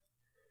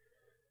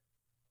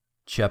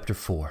Chapter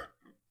 4.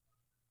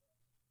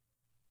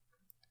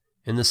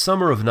 In the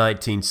summer of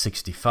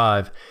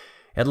 1965,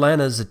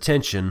 Atlanta's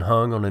attention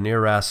hung on an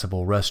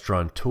irascible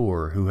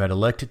restaurateur who had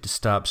elected to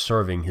stop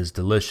serving his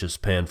delicious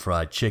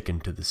pan-fried chicken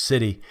to the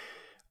city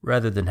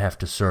rather than have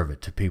to serve it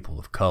to people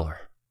of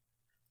color.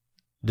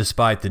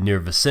 Despite the near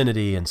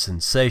vicinity and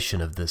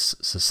sensation of this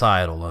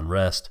societal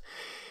unrest,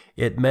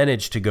 it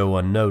managed to go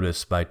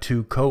unnoticed by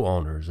two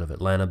co-owners of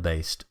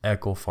Atlanta-based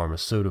Eckel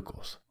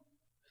Pharmaceuticals.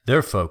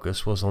 Their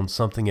focus was on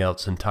something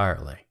else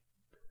entirely.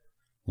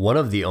 One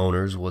of the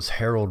owners was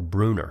Harold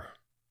Bruner.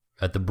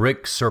 At the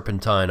brick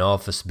serpentine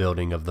office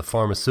building of the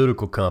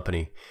pharmaceutical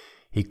company,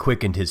 he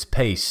quickened his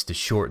pace to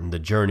shorten the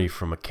journey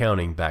from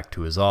accounting back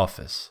to his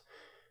office,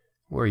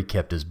 where he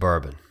kept his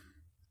bourbon.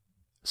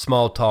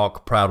 Small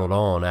talk prattled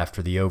on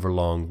after the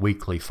overlong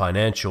weekly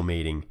financial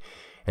meeting,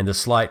 and the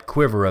slight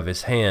quiver of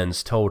his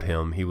hands told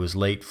him he was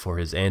late for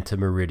his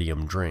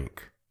antemeridium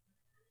drink.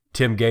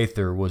 Tim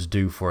Gaither was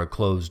due for a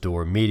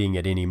closed-door meeting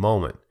at any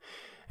moment,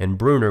 and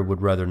Bruner would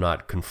rather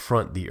not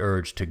confront the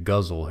urge to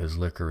guzzle his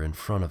liquor in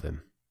front of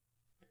him.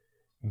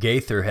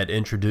 Gaither had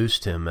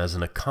introduced him as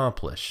an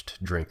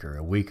accomplished drinker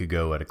a week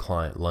ago at a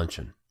client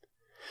luncheon.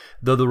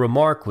 Though the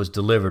remark was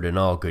delivered in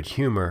all good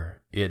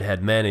humor, it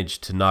had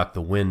managed to knock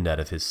the wind out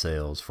of his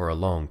sails for a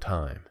long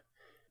time.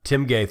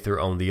 Tim Gaither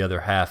owned the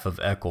other half of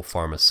Eckel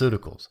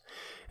Pharmaceuticals,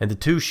 and the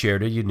two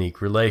shared a unique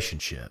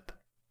relationship.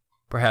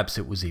 Perhaps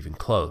it was even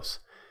close.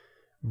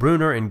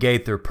 Bruner and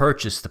Gaither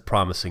purchased the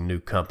promising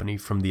new company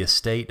from the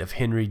estate of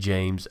Henry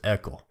James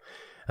Eckel,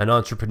 an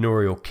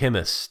entrepreneurial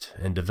chemist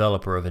and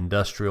developer of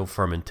industrial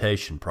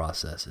fermentation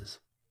processes.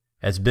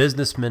 As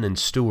businessmen and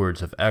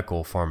stewards of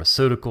Eckel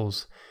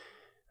Pharmaceuticals,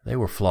 they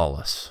were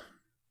flawless.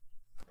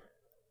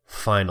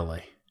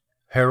 Finally,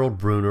 Harold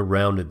Bruner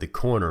rounded the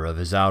corner of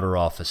his outer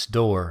office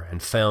door and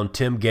found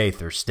Tim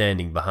Gaither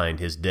standing behind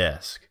his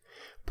desk,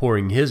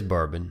 pouring his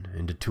bourbon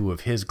into two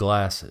of his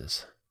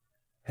glasses.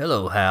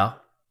 "Hello, Hal,"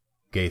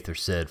 Gaither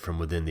said from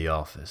within the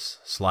office,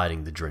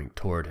 sliding the drink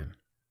toward him.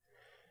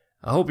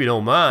 "I hope you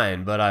don't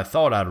mind, but I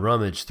thought I'd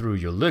rummage through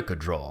your liquor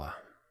drawer.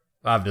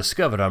 I've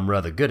discovered I'm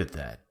rather good at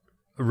that.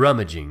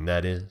 Rummaging,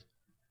 that is."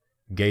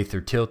 Gaither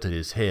tilted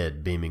his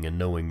head, beaming a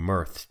knowing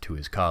mirth to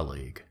his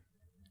colleague.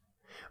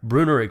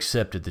 Bruner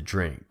accepted the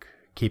drink,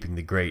 keeping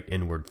the great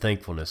inward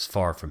thankfulness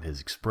far from his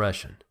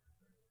expression.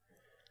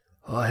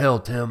 "Oh, hell,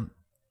 Tim,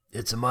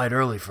 it's a mite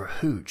early for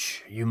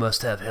hooch. You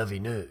must have heavy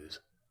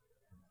news."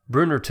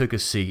 Bruner took a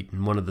seat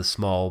in one of the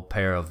small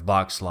pair of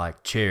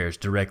box-like chairs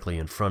directly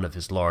in front of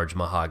his large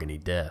mahogany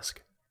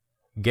desk.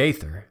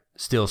 Gaither,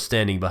 still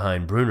standing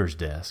behind Bruner's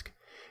desk,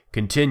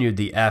 continued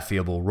the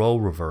affable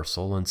role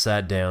reversal and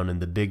sat down in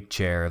the big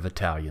chair of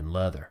Italian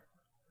leather.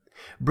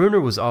 Bruner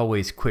was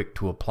always quick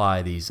to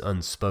apply these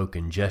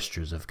unspoken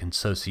gestures of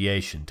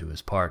consociation to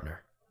his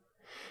partner.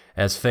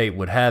 As fate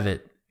would have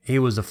it, he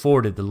was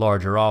afforded the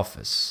larger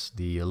office,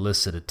 the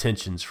illicit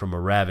attentions from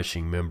a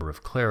ravishing member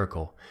of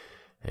clerical,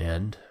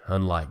 and,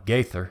 unlike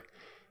Gaither,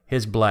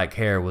 his black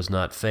hair was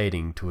not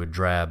fading to a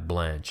drab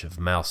blanch of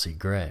mousy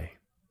gray.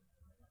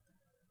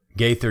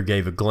 Gaither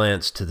gave a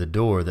glance to the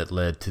door that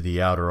led to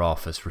the outer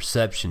office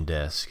reception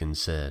desk and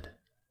said,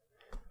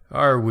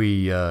 "Are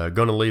we going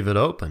to leave it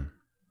open?"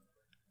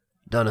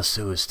 "Donna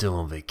Sue is still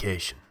on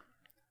vacation."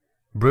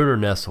 Bruner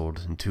nestled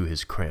into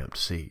his cramped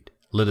seat,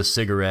 lit a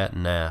cigarette,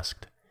 and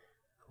asked,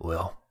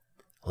 "Well,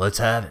 let's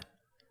have it.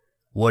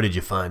 What did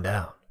you find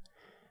out?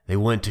 They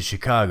went to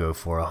Chicago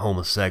for a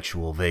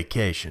homosexual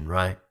vacation,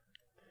 right?"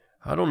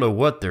 "I don't know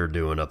what they're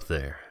doing up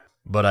there,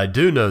 but I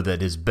do know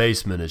that his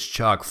basement is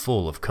chock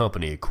full of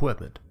company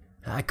equipment."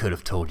 "I could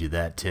have told you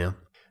that, Tim.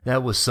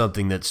 That was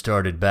something that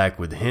started back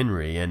with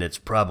Henry, and it's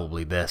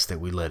probably best that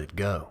we let it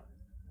go."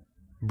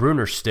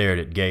 Bruner stared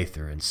at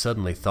Gaither and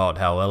suddenly thought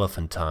how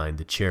elephantine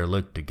the chair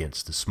looked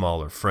against the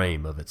smaller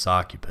frame of its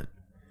occupant.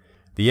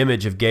 The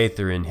image of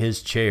Gaither in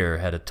his chair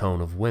had a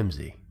tone of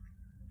whimsy.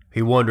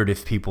 He wondered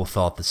if people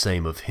thought the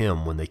same of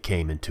him when they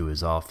came into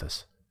his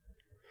office.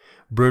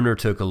 Bruner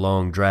took a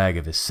long drag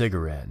of his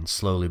cigarette and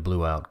slowly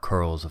blew out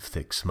curls of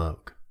thick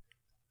smoke.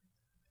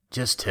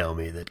 "Just tell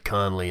me that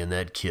Conley and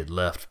that kid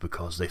left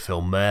because they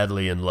fell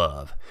madly in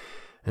love,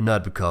 and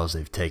not because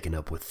they've taken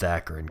up with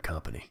Thacker and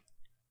company.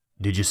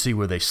 Did you see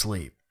where they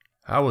sleep?"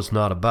 "I was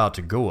not about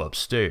to go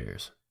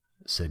upstairs,"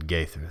 said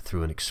Gaither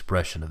through an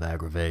expression of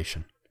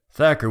aggravation.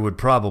 "Thacker would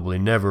probably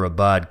never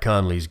abide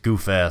Conley's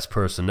goof-ass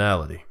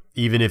personality,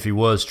 even if he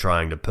was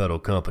trying to peddle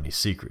company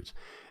secrets.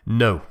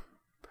 No,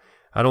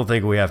 I don't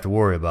think we have to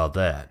worry about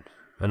that,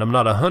 and I'm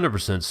not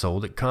 100%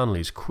 sold that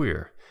Conley's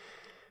queer.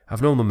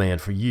 I've known the man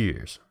for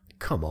years."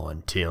 "Come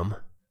on, Tim.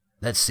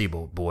 That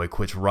Seabolt boy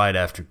quits right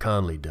after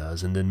Conley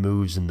does and then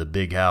moves in the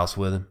big house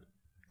with him.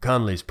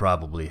 Conley's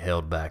probably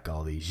held back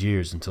all these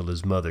years until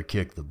his mother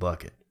kicked the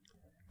bucket."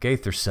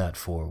 Gaither sat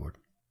forward.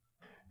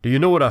 "Do you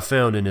know what I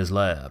found in his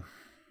lab?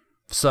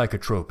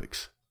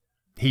 Psychotropics.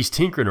 He's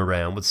tinkering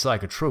around with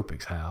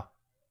psychotropics, Hal.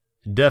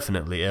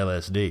 Definitely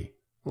LSD.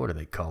 What are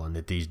they calling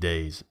it these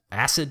days?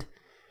 Acid?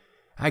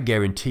 I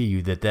guarantee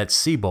you that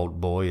Seabolt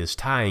boy is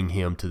tying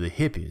him to the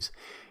hippies,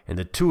 and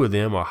the two of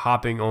them are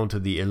hopping onto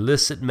the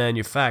illicit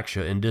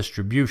manufacture and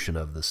distribution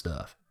of the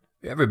stuff.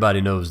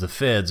 Everybody knows the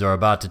feds are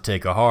about to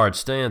take a hard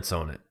stance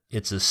on it.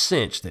 It's a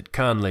cinch that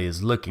Conley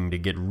is looking to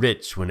get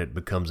rich when it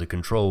becomes a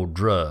controlled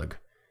drug."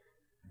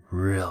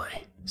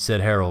 "Really?"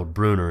 said Harold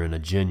Bruner in a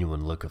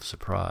genuine look of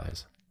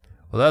surprise.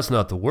 "Well, that's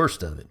not the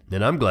worst of it,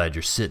 and I'm glad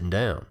you're sitting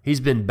down.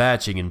 He's been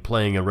batching and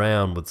playing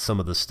around with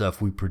some of the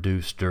stuff we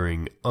produced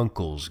during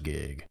Uncle's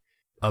gig.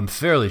 I'm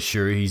fairly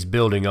sure he's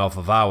building off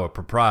of our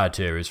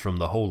proprietaries from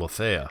the whole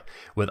affair,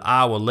 with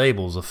our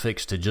labels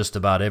affixed to just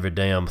about every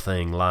damn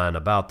thing lying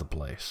about the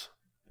place."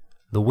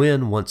 The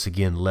wind once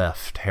again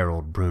left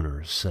Harold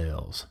Bruner's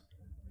sails.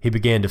 He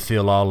began to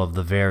feel all of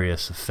the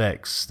various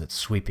effects that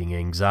sweeping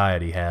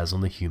anxiety has on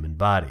the human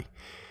body.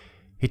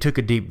 He took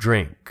a deep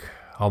drink,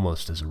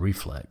 almost as a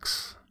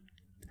reflex.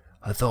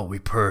 "I thought we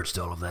purged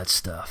all of that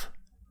stuff."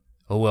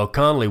 "Oh, well,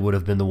 Conley would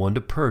have been the one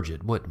to purge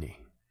it, wouldn't he?"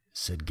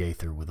 said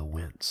Gaither with a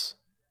wince.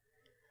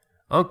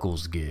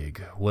 Uncle's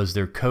gig was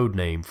their code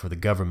name for the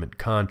government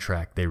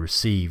contract they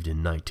received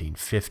in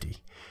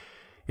 1950.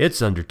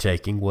 Its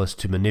undertaking was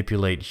to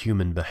manipulate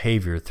human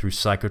behavior through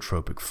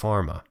psychotropic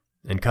pharma,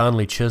 and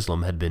Conley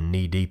Chisholm had been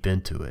knee-deep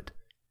into it.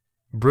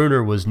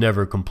 Bruner was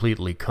never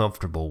completely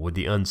comfortable with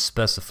the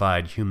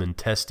unspecified human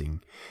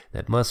testing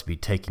that must be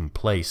taking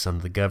place on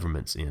the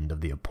government's end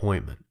of the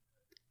appointment.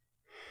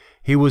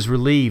 He was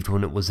relieved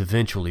when it was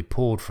eventually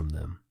pulled from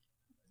them.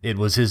 It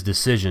was his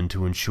decision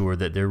to ensure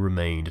that there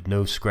remained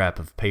no scrap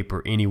of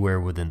paper anywhere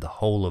within the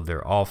whole of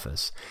their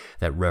office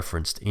that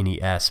referenced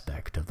any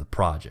aspect of the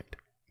project.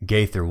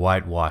 Gaither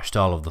whitewashed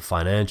all of the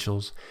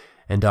financials,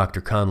 and Dr.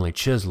 Conley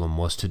Chisholm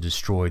was to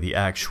destroy the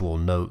actual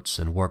notes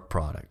and work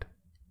product.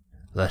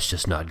 "That's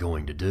just not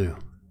going to do,"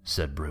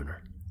 said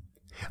Bruner.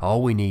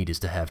 "All we need is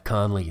to have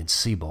Conley and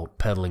Seabolt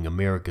peddling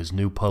America's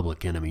new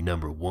public enemy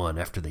 #1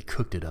 after they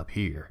cooked it up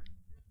here."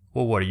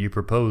 "Well, what do you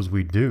propose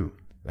we do?"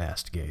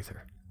 asked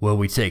Gaither. "Well,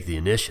 we take the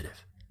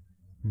initiative."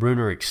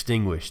 Bruner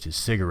extinguished his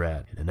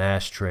cigarette in an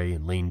ashtray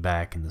and leaned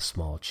back in the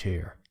small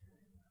chair.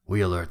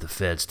 "We alert the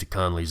feds to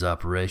Conley's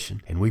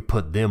operation, and we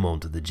put them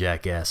onto the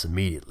jackass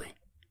immediately."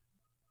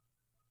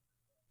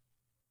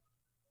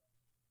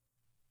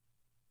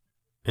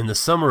 In the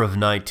summer of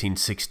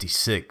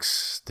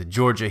 1966, the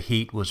Georgia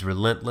heat was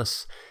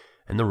relentless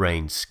and the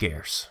rain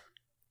scarce.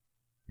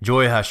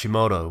 Joy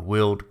Hashimoto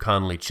wheeled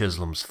Conley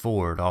Chisholm's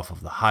Ford off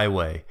of the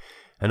highway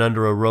and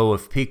under a row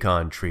of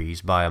pecan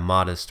trees by a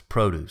modest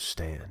produce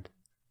stand.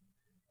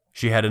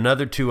 She had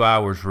another 2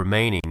 hours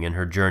remaining in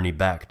her journey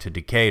back to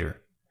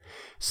Decatur.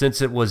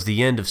 Since it was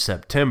the end of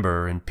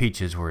September and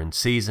peaches were in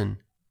season,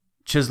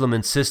 Chisholm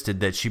insisted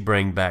that she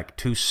bring back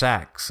 2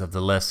 sacks of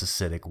the less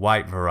acidic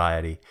white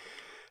variety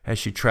as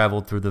she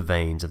traveled through the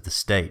veins of the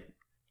state.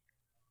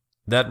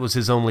 That was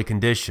his only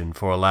condition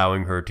for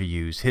allowing her to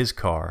use his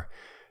car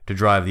to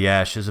drive the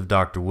ashes of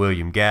Dr.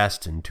 William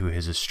Gaston to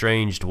his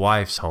estranged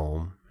wife's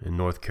home in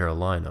North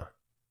Carolina.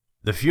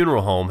 The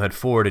funeral home had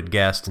forwarded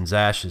Gaston's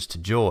ashes to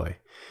Joy,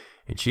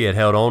 and she had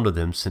held on to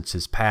them since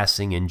his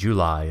passing in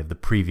July of the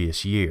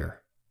previous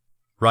year,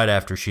 right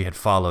after she had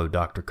followed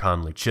Dr.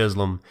 Conley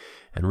Chisholm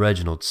and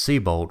Reginald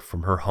Seabolt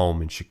from her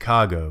home in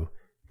Chicago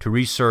to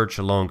research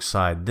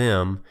alongside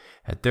them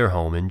at their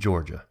home in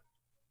Georgia.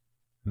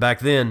 Back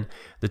then,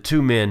 the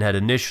 2 men had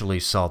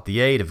initially sought the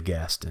aid of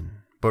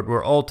Gaston, but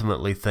were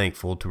ultimately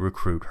thankful to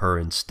recruit her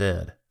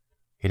instead.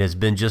 It has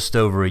been just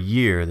over a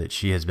year that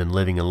she has been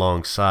living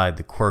alongside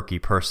the quirky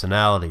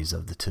personalities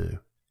of the 2,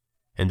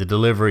 and the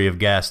delivery of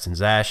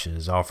Gaston's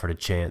ashes offered a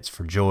chance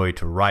for Joy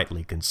to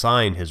rightly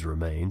consign his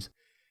remains,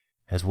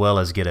 as well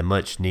as get a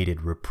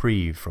much-needed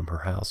reprieve from her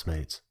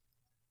housemates.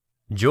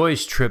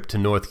 Joy's trip to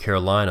North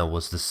Carolina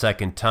was the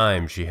second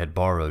time she had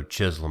borrowed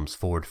Chisholm's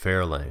Ford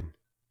Fairlane.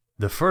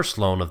 The first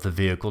loan of the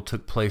vehicle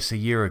took place a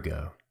year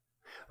ago,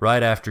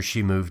 right after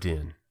she moved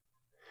in,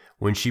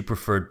 when she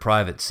preferred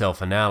private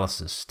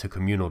self-analysis to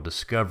communal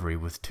discovery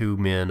with 2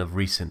 men of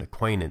recent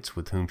acquaintance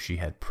with whom she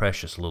had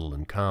precious little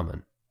in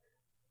common.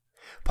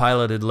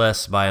 Piloted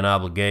less by an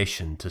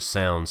obligation to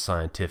sound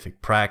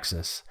scientific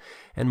praxis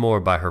and more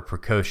by her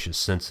precocious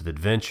sense of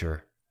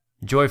adventure,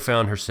 Joy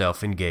found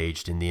herself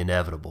engaged in the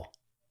inevitable,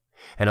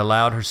 and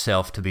allowed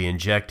herself to be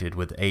injected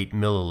with 8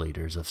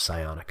 milliliters of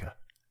Cyanica,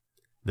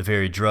 the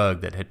very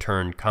drug that had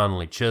turned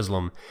Conley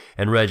Chisholm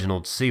and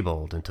Reginald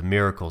Seabolt into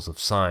miracles of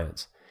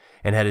science,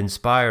 and had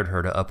inspired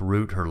her to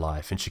uproot her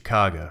life in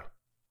Chicago.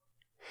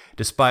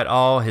 Despite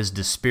all his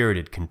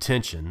dispirited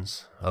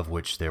contentions, of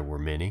which there were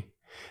many,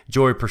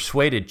 Joy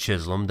persuaded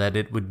Chisholm that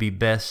it would be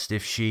best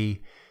if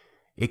she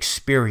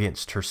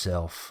experienced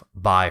herself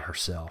by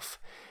herself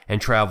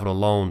and traveled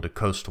alone to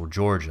coastal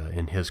Georgia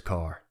in his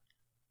car.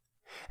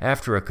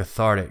 After a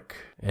cathartic,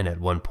 and at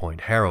one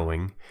point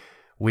harrowing,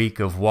 week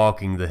of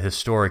walking the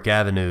historic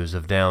avenues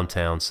of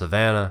downtown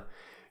Savannah,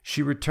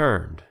 she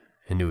returned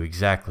and knew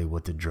exactly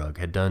what the drug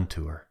had done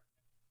to her.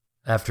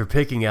 After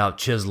picking out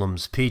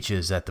Chisholm's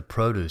peaches at the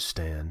produce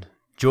stand,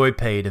 Joy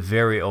paid a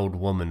very old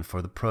woman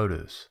for the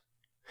produce.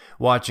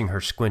 Watching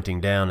her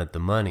squinting down at the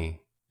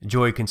money,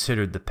 Joy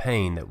considered the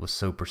pain that was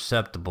so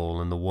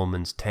perceptible in the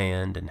woman's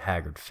tanned and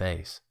haggard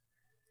face.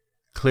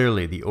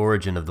 Clearly, the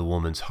origin of the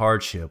woman's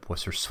hardship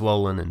was her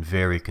swollen and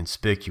very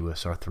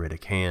conspicuous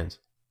arthritic hands.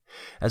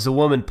 As the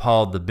woman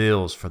pawed the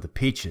bills for the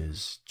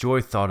peaches,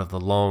 Joy thought of the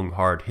long,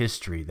 hard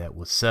history that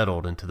was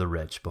settled into the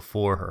wretch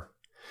before her,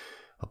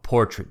 a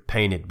portrait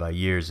painted by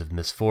years of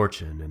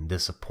misfortune and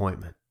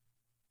disappointment.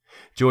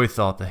 Joy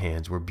thought the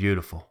hands were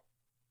beautiful,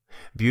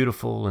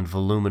 beautiful and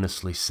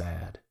voluminously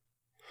sad,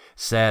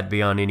 sad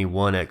beyond any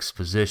one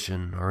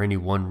exposition or any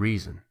one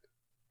reason,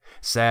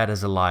 sad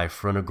as a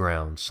life run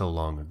aground so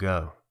long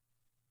ago.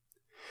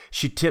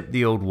 She tipped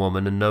the old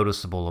woman a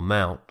noticeable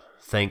amount,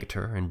 thanked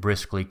her, and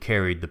briskly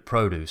carried the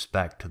produce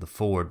back to the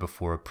Ford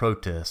before a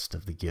protest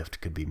of the gift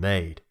could be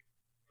made.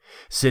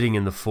 Sitting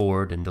in the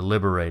Ford and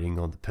deliberating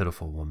on the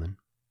pitiful woman,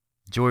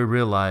 Joy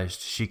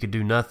realized she could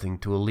do nothing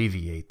to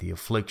alleviate the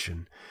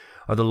affliction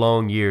or the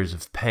long years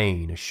of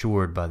pain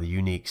assured by the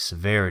unique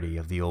severity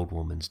of the old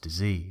woman's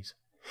disease,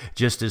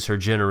 just as her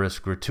generous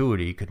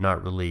gratuity could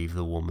not relieve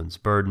the woman's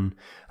burden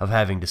of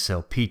having to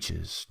sell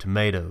peaches,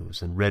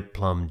 tomatoes, and red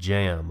plum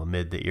jam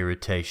amid the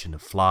irritation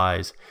of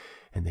flies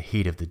and the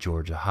heat of the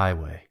Georgia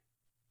highway.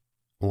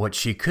 What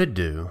she could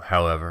do,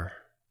 however,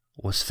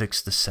 was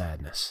fix the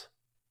sadness.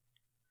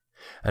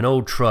 An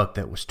old truck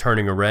that was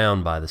turning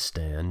around by the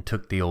stand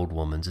took the old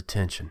woman's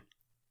attention.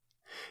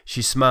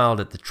 She smiled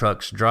at the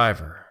truck's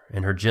driver,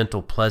 and her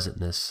gentle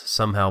pleasantness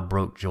somehow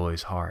broke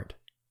Joy's heart.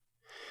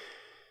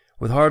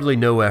 With hardly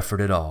no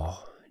effort at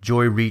all,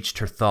 Joy reached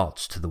her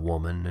thoughts to the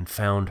woman and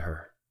found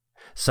her,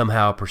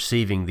 somehow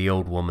perceiving the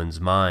old woman's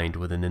mind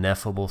with an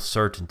ineffable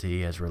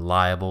certainty as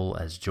reliable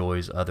as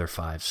Joy's other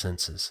 5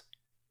 senses.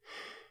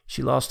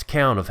 She lost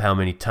count of how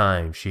many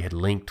times she had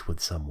linked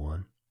with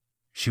someone.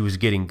 She was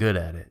getting good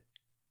at it.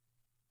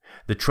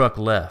 The truck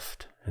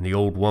left, and the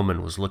old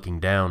woman was looking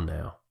down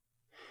now.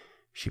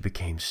 She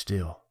became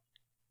still.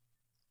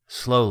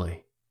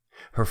 Slowly,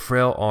 her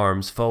frail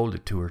arms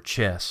folded to her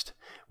chest,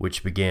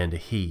 which began to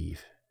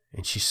heave,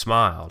 and she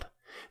smiled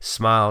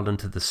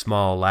into the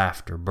small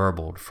laughter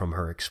burbled from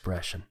her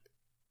expression.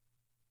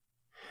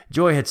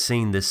 Joy had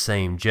seen this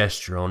same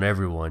gesture on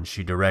everyone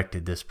she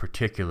directed this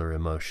particular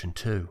emotion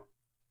to.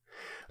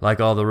 Like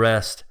all the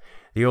rest,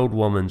 the old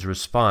woman's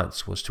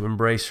response was to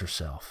embrace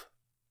herself.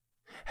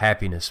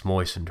 Happiness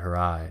moistened her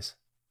eyes,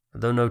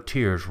 though no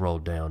tears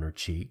rolled down her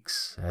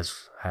cheeks,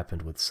 as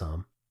happened with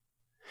some.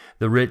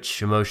 The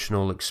rich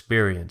emotional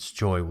experience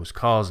Joy was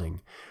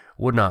causing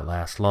would not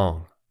last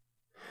long,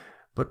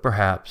 but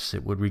perhaps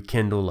it would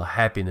rekindle a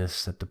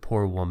happiness that the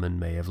poor woman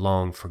may have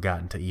long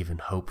forgotten to even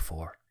hope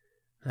for.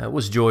 That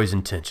was Joy's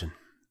intention,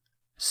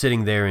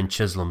 sitting there in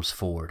Chisholm's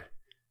Ford,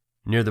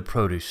 near the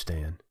produce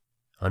stand,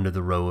 under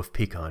the row of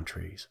pecan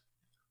trees.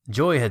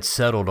 Joy had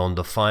settled on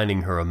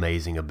defining her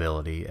amazing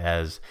ability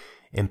as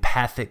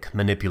empathic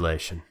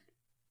manipulation,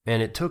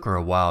 and it took her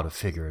a while to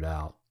figure it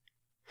out.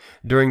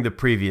 During the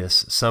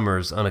previous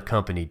summer's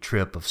unaccompanied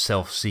trip of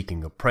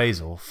self-seeking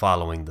appraisal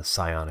following the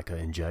Cyanica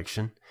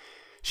injection,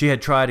 she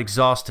had tried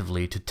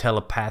exhaustively to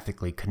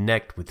telepathically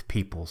connect with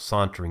people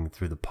sauntering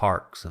through the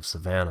parks of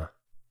Savannah.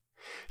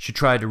 She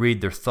tried to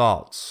read their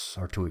thoughts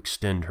or to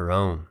extend her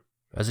own,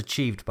 as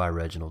achieved by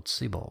Reginald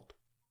Seabolt.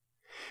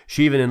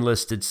 She even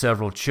enlisted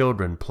several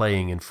children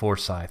playing in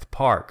Forsyth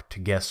Park to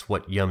guess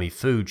what yummy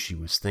food she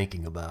was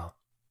thinking about.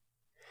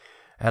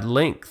 At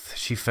length,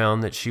 she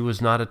found that she was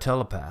not a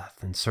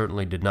telepath and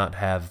certainly did not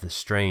have the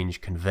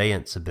strange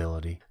conveyance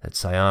ability that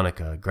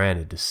Cyanica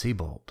granted to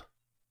Seabolt.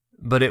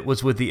 But it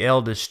was with the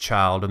eldest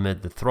child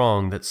amid the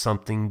throng that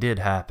something did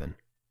happen.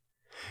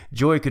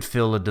 Joy could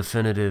feel a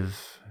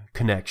definitive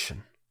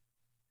connection.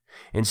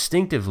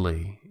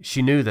 Instinctively,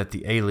 she knew that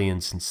the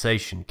alien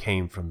sensation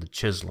came from the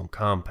Chisholm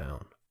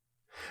compound.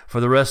 For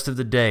the rest of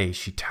the day,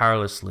 she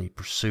tirelessly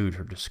pursued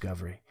her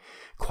discovery,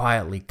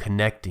 quietly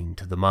connecting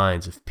to the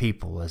minds of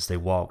people as they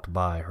walked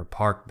by her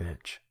park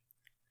bench.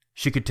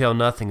 She could tell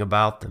nothing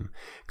about them,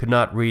 could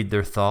not read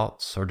their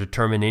thoughts, or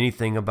determine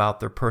anything about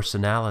their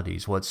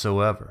personalities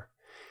whatsoever.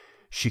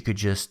 She could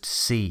just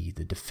see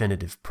the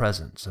definitive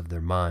presence of their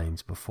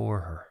minds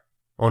before her.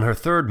 On her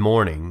 3rd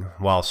morning,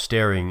 while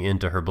staring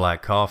into her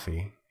black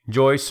coffee,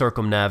 Joy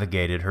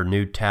circumnavigated her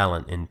new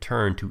talent in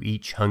turn to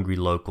each hungry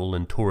local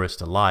and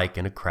tourist alike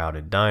in a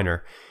crowded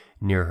diner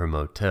near her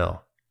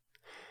motel.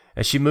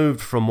 As she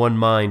moved from one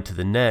mind to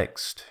the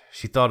next,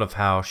 she thought of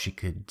how she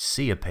could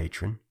see a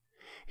patron,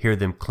 hear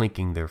them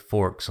clinking their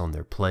forks on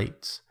their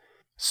plates,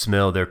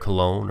 smell their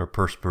cologne or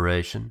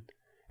perspiration,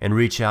 and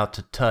reach out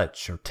to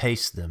touch or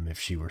taste them if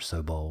she were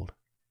so bold.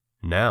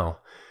 Now,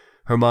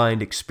 her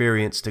mind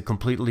experienced a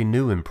completely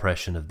new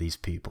impression of these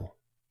people,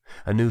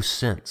 a new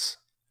sense,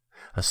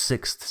 a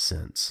 6th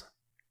sense.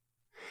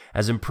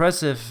 As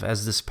impressive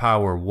as this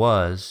power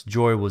was,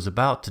 Joy was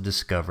about to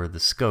discover the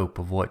scope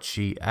of what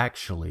she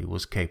actually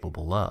was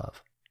capable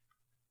of.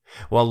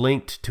 While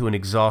linked to an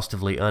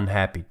exhaustively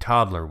unhappy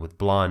toddler with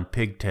blonde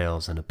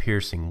pigtails and a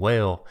piercing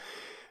wail,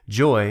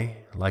 Joy,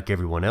 like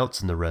everyone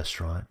else in the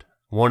restaurant,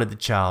 wanted the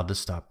child to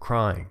stop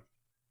crying.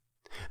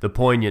 The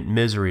poignant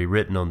misery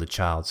written on the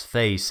child's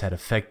face had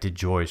affected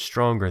Joy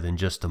stronger than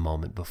just a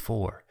moment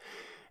before,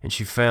 and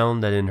she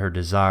found that in her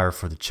desire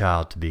for the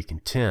child to be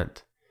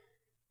content,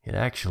 it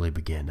actually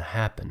began to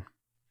happen.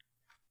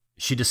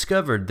 She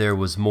discovered there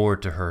was more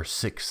to her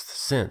sixth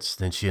sense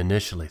than she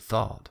initially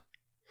thought.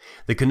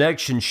 The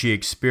connection she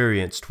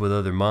experienced with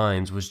other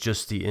minds was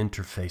just the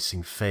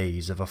interfacing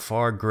phase of a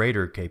far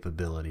greater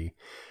capability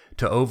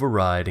to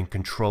override and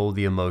control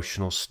the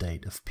emotional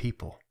state of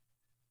people.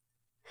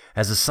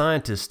 As a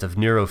scientist of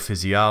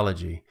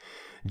neurophysiology,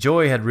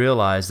 Joy had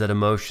realized that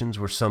emotions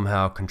were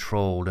somehow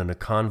controlled in a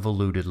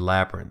convoluted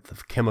labyrinth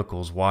of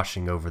chemicals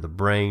washing over the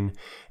brain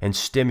and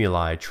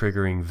stimuli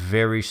triggering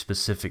very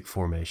specific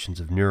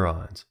formations of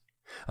neurons,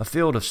 a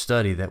field of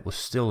study that was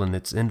still in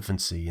its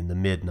infancy in the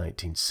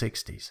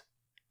mid-1960s.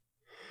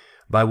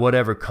 By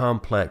whatever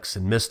complex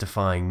and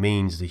mystifying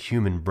means the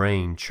human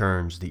brain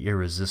churns the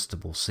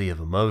irresistible sea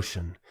of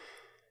emotion,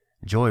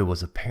 Joy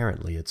was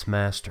apparently its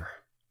master.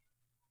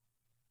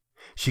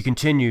 She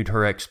continued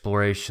her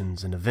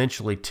explorations and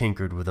eventually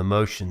tinkered with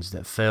emotions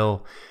that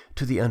fell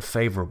to the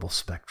unfavorable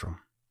spectrum.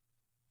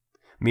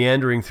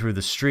 Meandering through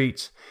the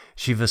streets,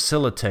 she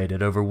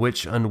vacillated over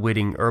which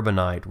unwitting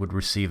urbanite would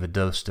receive a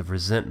dose of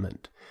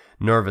resentment,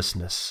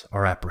 nervousness,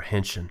 or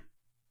apprehension.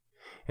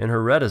 In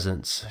her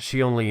reticence,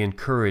 she only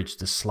encouraged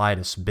the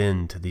slightest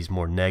bend to these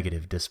more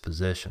negative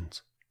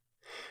dispositions.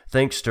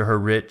 Thanks to her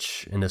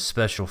rich and a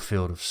special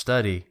field of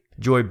study,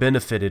 Joy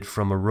benefited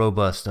from a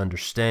robust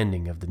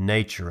understanding of the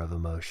nature of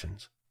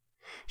emotions.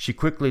 She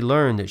quickly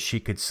learned that she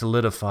could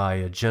solidify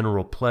a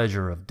general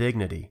pleasure of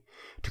dignity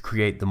to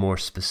create the more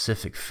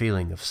specific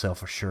feeling of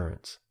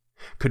self-assurance,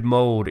 could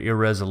mold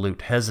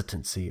irresolute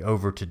hesitancy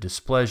over to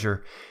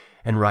displeasure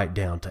and right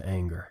down to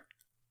anger.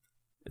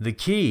 The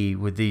key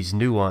with these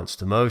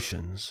nuanced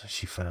emotions,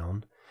 she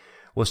found,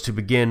 was to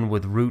begin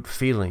with root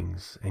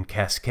feelings and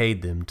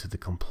cascade them to the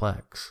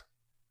complex.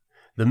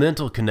 The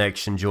mental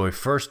connection Joy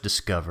first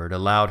discovered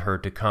allowed her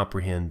to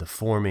comprehend the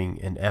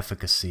forming and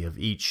efficacy of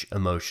each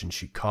emotion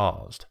she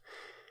caused.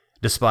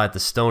 Despite the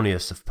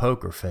stoniest of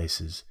poker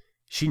faces,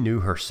 she knew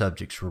her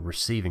subjects were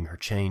receiving her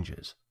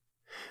changes.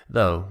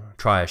 Though,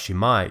 try as she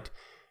might,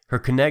 her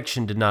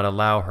connection did not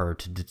allow her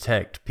to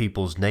detect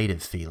people's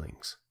native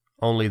feelings,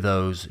 only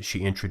those she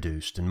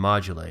introduced and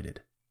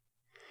modulated.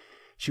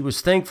 She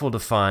was thankful to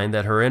find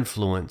that her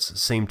influence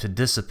seemed to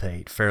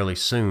dissipate fairly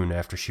soon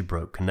after she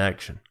broke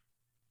connection.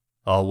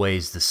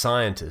 Always the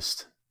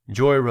scientist,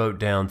 Joy wrote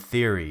down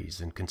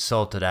theories and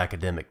consulted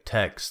academic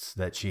texts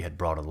that she had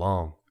brought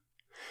along.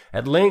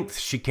 At length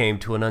she came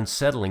to an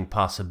unsettling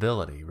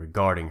possibility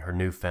regarding her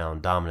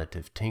newfound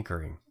dominative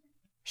tinkering.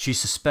 She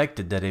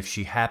suspected that if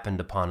she happened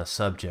upon a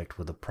subject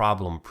with a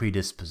problem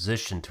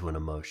predisposition to an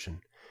emotion,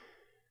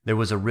 there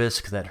was a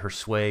risk that her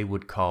sway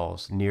would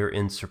cause near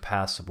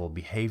insurpassable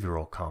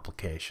behavioral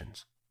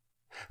complications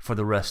for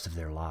the rest of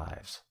their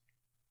lives.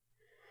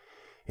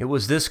 It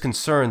was this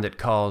concern that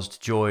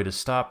caused Joy to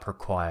stop her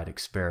quiet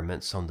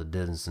experiments on the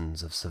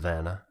denizens of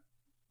Savannah,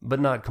 but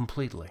not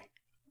completely.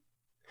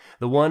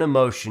 The one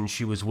emotion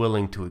she was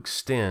willing to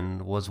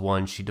extend was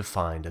one she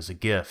defined as a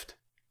gift,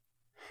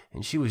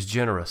 and she was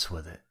generous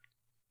with it.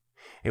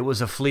 It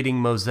was a fleeting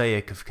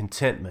mosaic of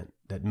contentment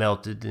that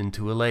melted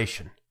into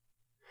elation.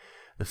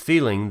 The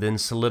feeling then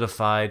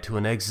solidified to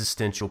an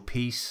existential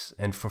peace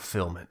and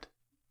fulfillment.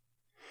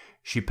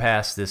 She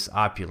passed this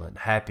opulent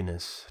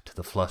happiness to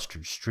the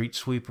flustered street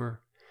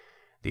sweeper,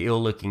 the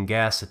ill-looking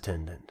gas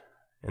attendant,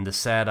 and the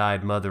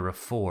sad-eyed mother of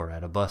four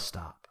at a bus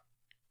stop.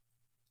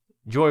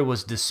 Joy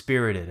was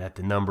dispirited at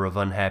the number of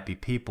unhappy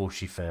people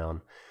she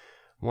found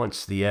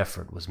once the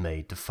effort was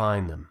made to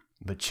find them,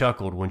 but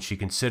chuckled when she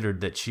considered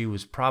that she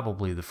was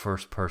probably the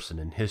first person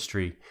in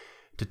history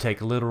to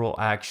take literal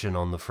action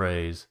on the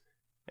phrase,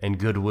 "and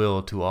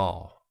goodwill to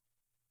all."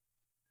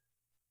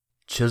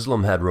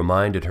 Chisholm had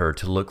reminded her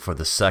to look for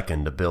the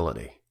second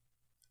ability,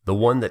 the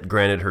one that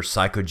granted her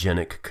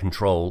psychogenic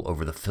control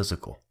over the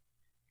physical.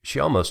 She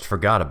almost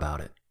forgot about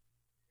it.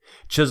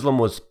 Chisholm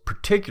was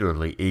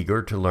particularly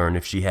eager to learn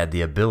if she had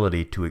the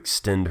ability to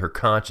extend her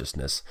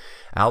consciousness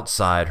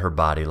outside her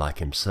body like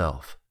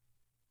himself.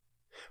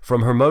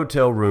 From her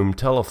motel room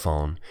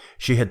telephone,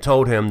 she had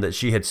told him that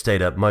she had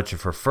stayed up much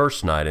of her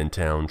first night in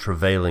town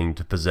travailing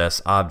to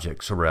possess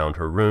objects around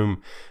her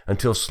room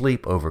until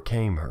sleep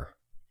overcame her.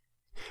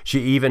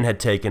 She even had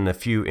taken a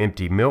few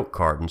empty milk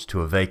cartons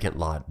to a vacant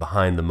lot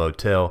behind the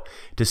motel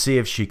to see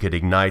if she could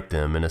ignite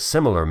them in a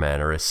similar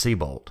manner as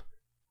Seabolt.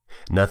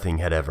 Nothing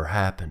had ever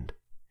happened,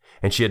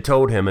 and she had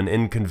told him an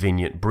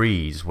inconvenient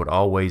breeze would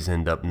always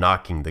end up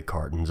knocking the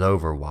cartons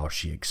over while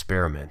she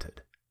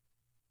experimented.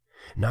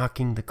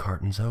 Knocking the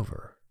cartons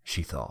over,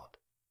 she thought.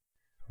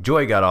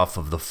 Joy got off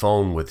of the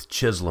phone with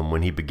Chisholm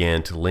when he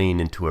began to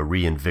lean into a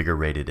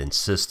reinvigorated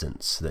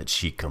insistence that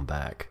she come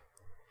back.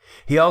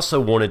 He also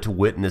wanted to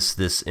witness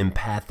this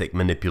empathic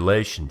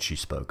manipulation she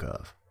spoke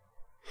of.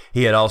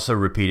 He had also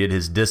repeated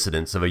his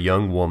dissidence of a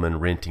young woman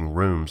renting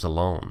rooms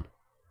alone.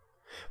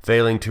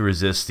 Failing to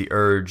resist the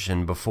urge,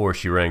 and before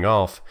she rang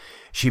off,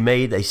 she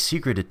made a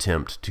secret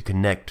attempt to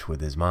connect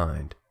with his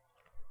mind.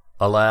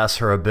 Alas,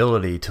 her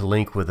ability to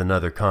link with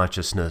another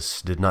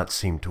consciousness did not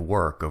seem to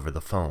work over the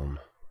phone.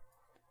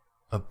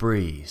 A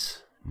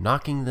breeze,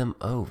 knocking them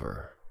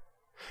over.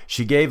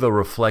 She gave a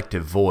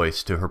reflective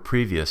voice to her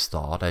previous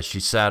thought as she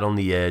sat on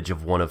the edge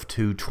of one of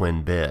two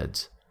twin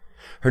beds.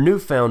 Her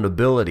newfound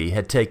ability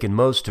had taken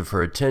most of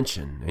her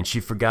attention, and she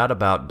forgot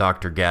about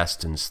Dr.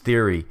 Gaston's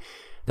theory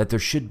that there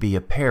should be a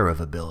pair of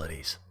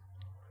abilities.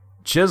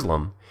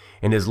 Chisholm,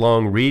 in his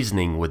long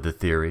reasoning with the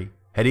theory,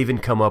 had even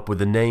come up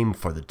with a name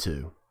for the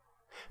two: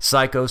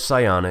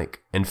 psychopsionic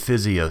and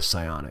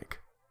physiopsionic.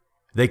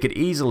 They could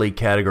easily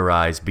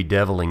categorize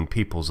bedeviling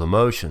people's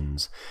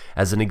emotions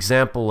as an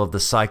example of the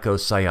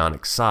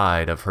psychopsionic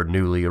side of her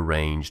newly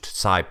arranged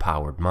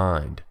psi-powered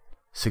mind.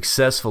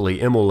 Successfully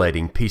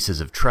immolating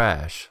pieces of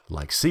trash,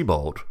 like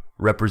Seabolt,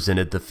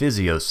 represented the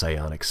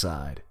physiopsionic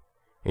side,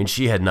 and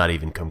she had not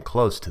even come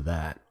close to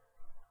that.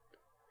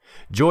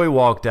 Joy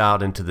walked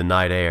out into the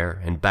night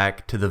air and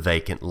back to the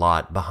vacant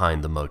lot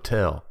behind the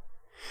motel.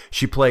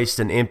 She placed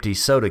an empty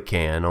soda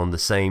can on the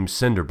same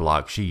cinder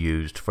block she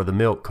used for the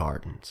milk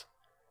cartons.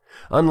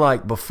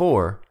 Unlike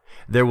before,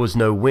 there was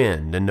no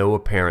wind and no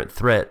apparent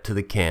threat to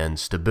the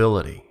can's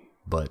stability.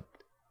 But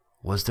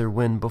was there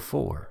wind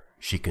before,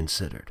 she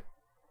considered.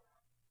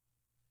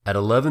 At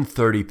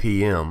 11:30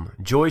 p.m.,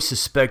 Joy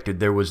suspected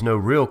there was no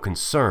real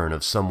concern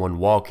of someone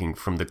walking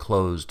from the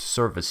closed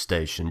service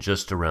station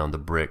just around the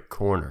brick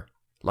corner,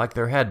 like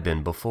there had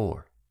been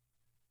before.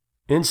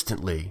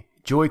 Instantly,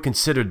 Joy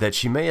considered that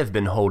she may have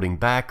been holding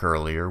back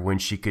earlier when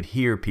she could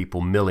hear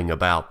people milling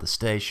about the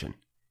station.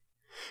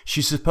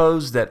 She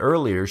supposed that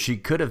earlier she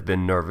could have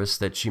been nervous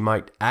that she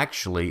might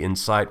actually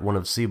incite one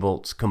of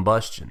Seabolt's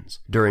combustions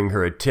during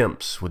her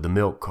attempts with the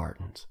milk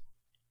cartons.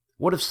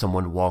 What if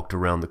someone walked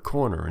around the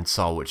corner and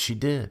saw what she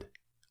did?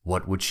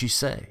 What would she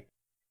say?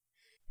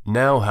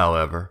 Now,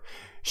 however,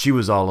 she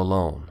was all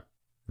alone.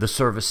 The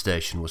service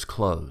station was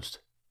closed.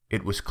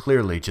 It was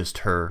clearly just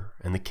her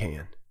and the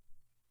can.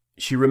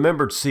 She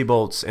remembered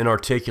Seabolt's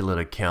inarticulate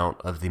account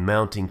of the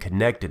mounting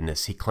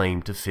connectedness he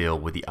claimed to feel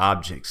with the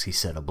objects he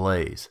set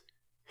ablaze.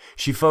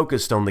 She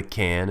focused on the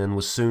can and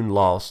was soon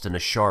lost in a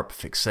sharp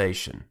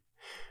fixation.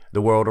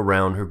 The world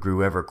around her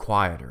grew ever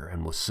quieter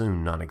and was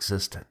soon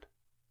non-existent.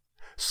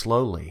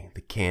 Slowly,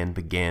 the can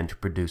began to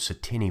produce a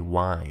tinny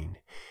whine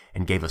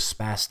and gave a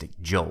spastic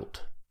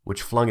jolt,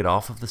 which flung it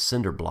off of the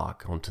cinder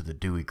block onto the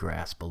dewy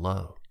grass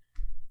below.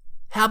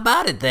 "How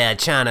about it there,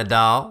 China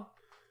doll?"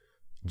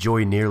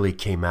 Joy nearly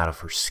came out of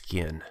her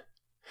skin.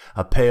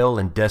 A pale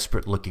and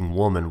desperate-looking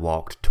woman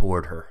walked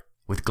toward her,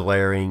 with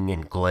glaring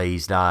and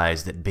glazed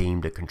eyes that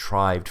beamed a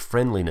contrived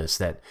friendliness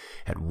that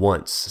at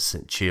once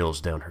sent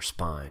chills down her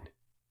spine.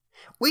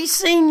 "We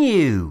seen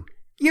you.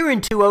 You're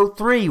in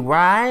 203,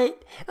 right?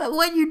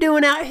 What you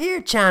doing out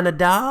here, China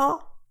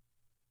doll?"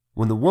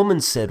 When the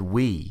woman said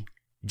we,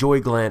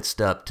 Joy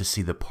glanced up to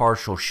see the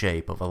partial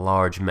shape of a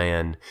large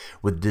man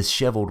with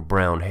disheveled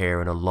brown hair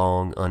and a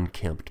long,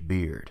 unkempt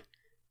beard.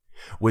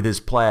 With his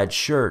plaid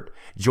shirt,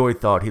 Joy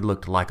thought he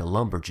looked like a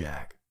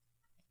lumberjack.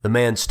 The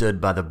man stood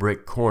by the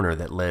brick corner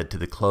that led to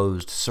the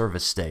closed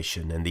service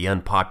station and the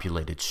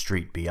unpopulated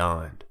street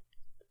beyond.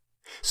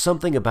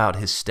 Something about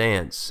his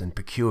stance and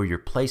peculiar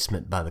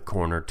placement by the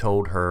corner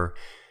told her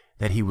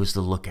that he was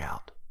the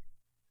lookout.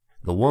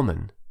 The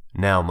woman,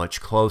 now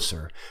much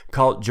closer,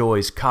 caught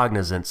Joy's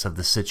cognizance of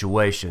the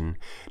situation,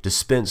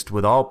 dispensed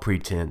with all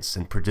pretense,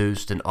 and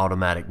produced an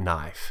automatic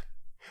knife.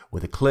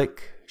 With a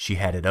click, she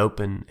had it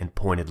open and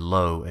pointed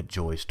low at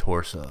Joy's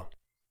torso.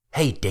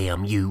 "Hey,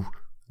 damn you,"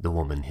 the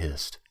woman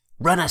hissed.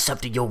 "Run us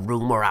up to your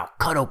room or I'll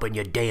cut open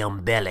your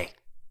damn belly."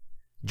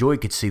 Joy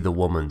could see the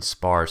woman's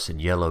sparse and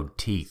yellowed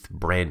teeth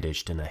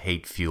brandished in a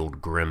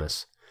hate-fueled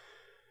grimace.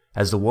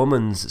 As the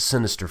woman's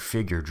sinister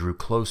figure drew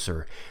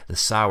closer, the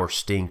sour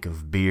stink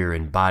of beer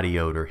and body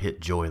odor hit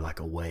Joy like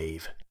a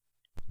wave.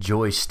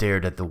 Joy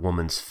stared at the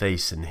woman's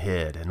face and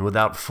head, and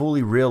without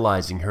fully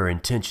realizing her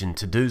intention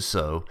to do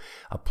so,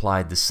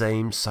 applied the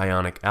same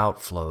psionic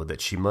outflow that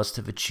she must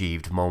have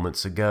achieved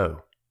moments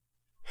ago.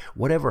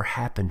 Whatever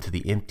happened to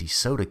the empty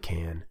soda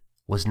can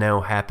was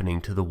now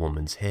happening to the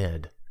woman's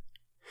head.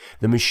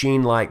 The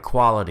machine-like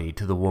quality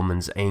to the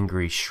woman's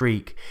angry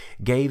shriek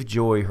gave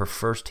Joy her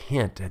first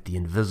hint at the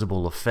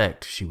invisible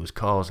effect she was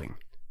causing.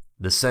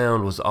 The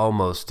sound was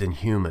almost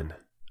inhuman,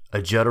 a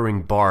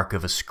juddering bark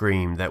of a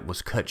scream that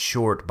was cut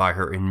short by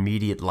her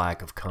immediate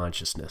lack of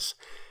consciousness.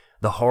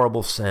 The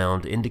horrible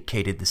sound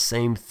indicated the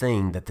same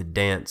thing that the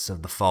dance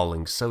of the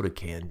falling soda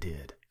can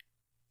did: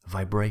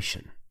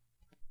 vibration.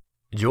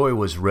 Joy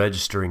was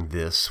registering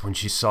this when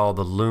she saw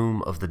the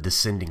loom of the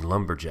descending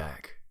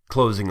lumberjack,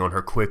 closing on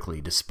her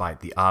quickly despite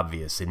the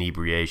obvious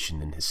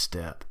inebriation in his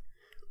step.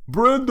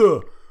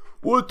 "Brenda,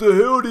 what the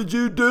hell did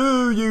you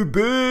do, you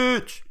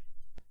bitch?"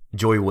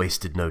 Joy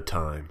wasted no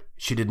time.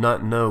 She did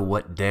not know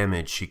what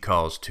damage she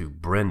caused to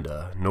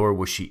Brenda, nor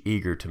was she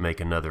eager to make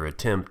another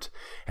attempt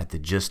at the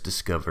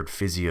just-discovered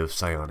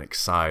physiopsionic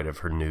side of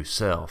her new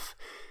self.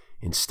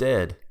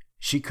 Instead,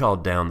 she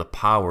called down the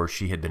power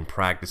she had been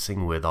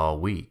practicing with all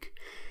week,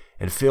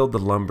 and filled the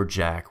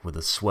lumberjack with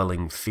a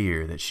swelling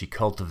fear that she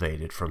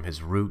cultivated from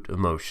his root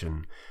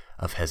emotion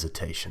of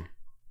hesitation.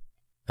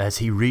 As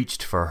he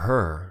reached for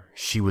her,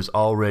 she was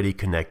already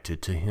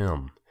connected to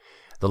him.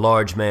 The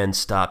large man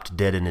stopped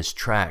dead in his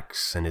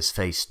tracks, and his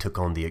face took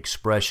on the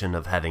expression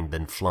of having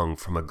been flung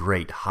from a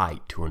great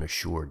height to an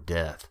assured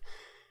death.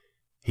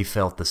 He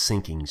felt the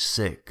sinking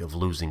sick of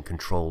losing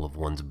control of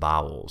one's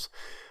bowels,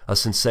 a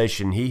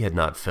sensation he had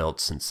not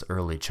felt since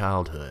early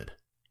childhood.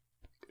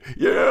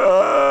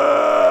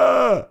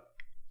 Yeah!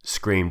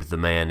 Screamed the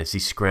man as he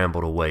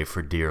scrambled away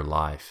for dear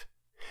life.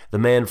 The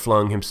man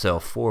flung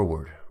himself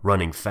forward,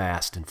 running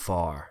fast and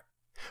far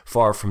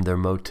from their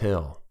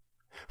motel,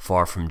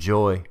 far from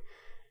Joy,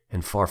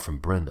 and far from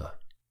Brenda.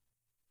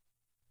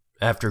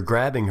 After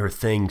grabbing her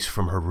things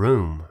from her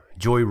room,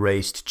 Joy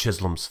raced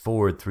Chisholm's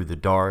Ford through the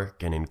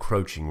dark and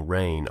encroaching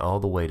rain all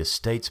the way to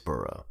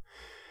Statesboro,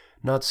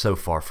 not so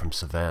far from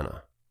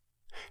Savannah.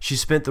 She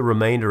spent the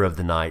remainder of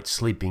the night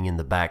sleeping in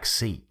the back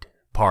seat,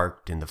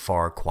 parked in the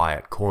far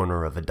quiet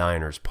corner of a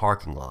diner's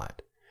parking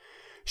lot.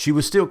 She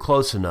was still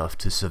close enough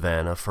to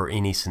Savannah for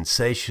any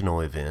sensational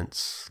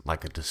events,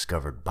 like a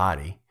discovered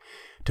body,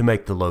 to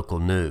make the local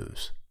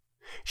news.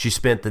 She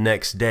spent the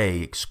next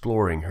day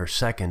exploring her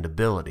second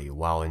ability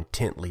while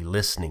intently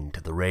listening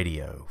to the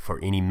radio for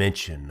any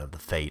mention of the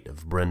fate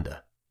of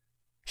Brenda.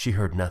 She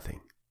heard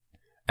nothing.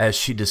 As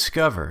she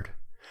discovered,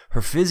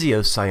 her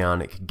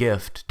physiopsionic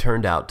gift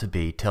turned out to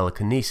be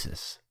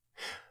telekinesis,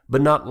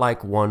 but not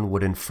like one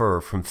would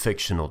infer from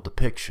fictional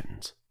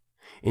depictions.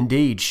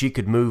 Indeed, she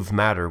could move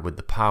matter with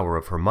the power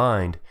of her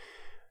mind,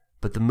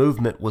 but the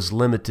movement was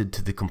limited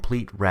to the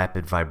complete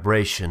rapid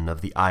vibration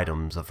of the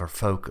items of her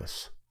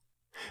focus.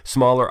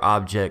 Smaller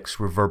objects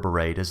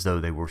reverberate as though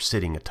they were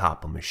sitting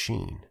atop a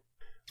machine.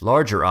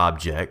 Larger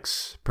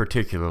objects,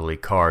 particularly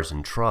cars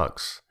and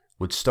trucks,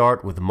 would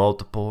start with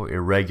multiple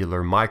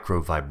irregular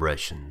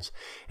micro-vibrations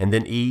and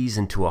then ease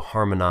into a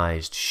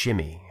harmonized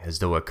shimmy as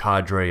though a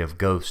cadre of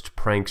ghost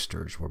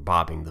pranksters were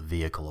bobbing the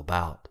vehicle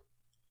about.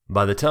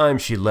 By the time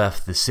she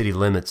left the city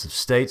limits of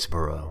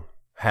Statesboro,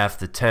 half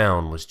the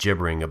town was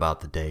gibbering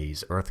about the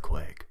day's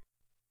earthquake.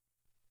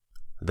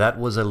 That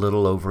was a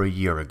little over a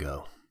year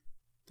ago,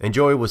 and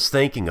Joy was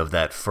thinking of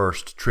that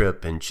first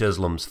trip in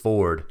Chisholm's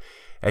Ford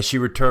as she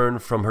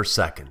returned from her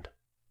second.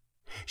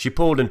 She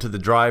pulled into the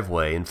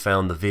driveway and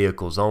found the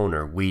vehicle's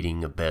owner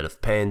weeding a bed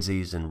of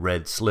pansies and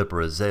red slipper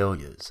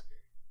azaleas.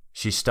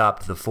 She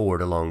stopped the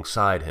Ford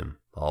alongside him,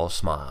 all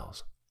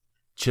smiles.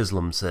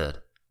 Chisholm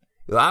said,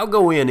 "I'll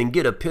go in and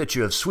get a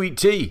pitcher of sweet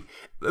tea.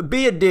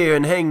 Be a dear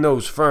and hang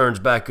those ferns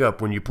back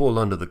up when you pull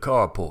under the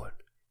carport.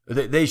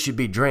 They should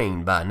be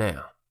drained by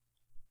now."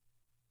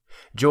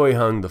 Joy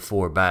hung the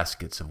 4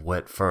 baskets of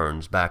wet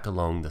ferns back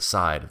along the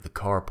side of the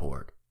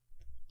carport.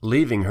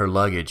 Leaving her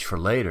luggage for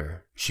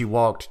later, she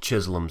walked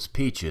Chisholm's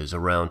peaches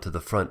around to the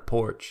front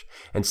porch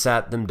and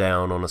sat them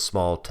down on a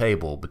small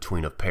table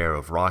between a pair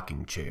of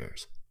rocking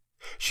chairs.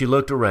 She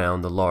looked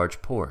around the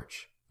large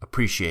porch,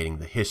 appreciating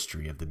the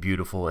history of the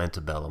beautiful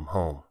antebellum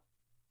home.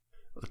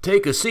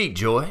 "Take a seat,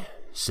 Joy,"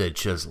 said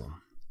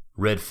Chisholm,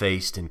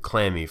 red-faced and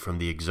clammy from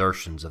the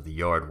exertions of the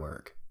yard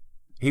work.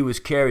 He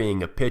was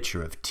carrying a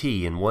pitcher of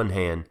tea in one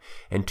hand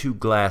and 2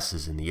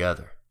 glasses in the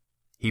other.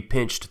 He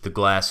pinched the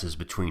glasses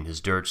between his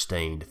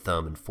dirt-stained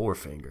thumb and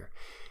forefinger,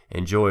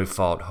 and Joy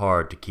fought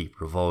hard to keep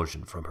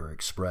revulsion from her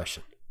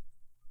expression.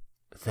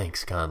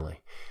 "Thanks,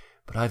 Conley,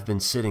 but I've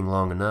been sitting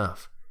long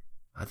enough.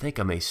 I think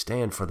I may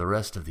stand for the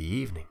rest of the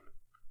evening."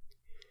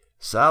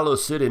 Siler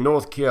City,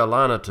 North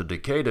Carolina to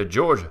Decatur,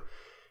 Georgia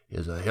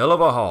is a hell of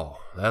a haul,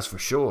 that's for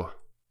sure.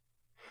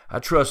 I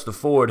trust the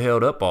Ford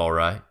held up all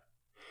right.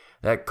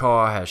 That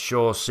car has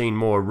sure seen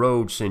more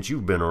road since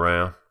you've been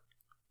around."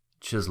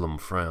 Chisholm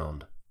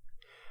frowned.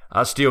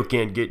 "I still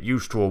can't get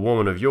used to a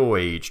woman of your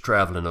age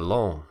traveling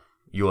alone.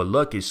 You're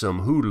lucky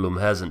some hoodlum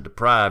hasn't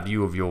deprived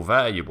you of your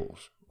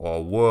valuables,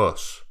 or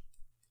worse."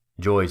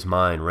 Joy's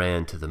mind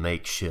ran to the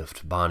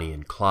makeshift Bonnie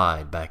and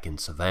Clyde back in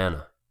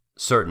Savannah,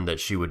 certain that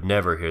she would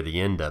never hear the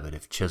end of it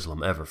if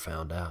Chisholm ever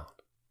found out.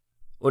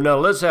 "Well, now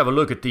let's have a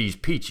look at these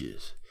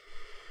peaches.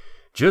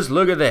 Just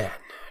look at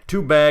that.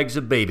 2 bags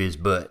of babies'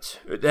 butts.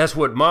 That's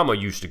what Mama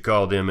used to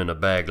call them in a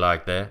bag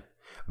like that.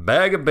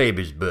 Bag of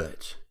babies'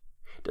 butts.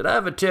 Did I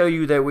ever tell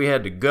you that we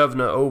had the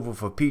governor over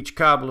for peach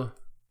cobbler?"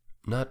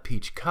 "Not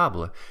peach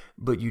cobbler,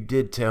 but you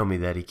did tell me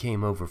that he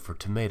came over for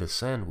tomato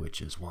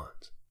sandwiches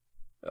once."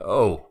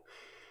 "Oh,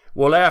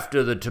 well,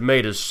 after the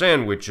tomato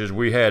sandwiches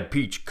we had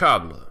peach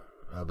cobbler.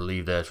 I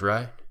believe that's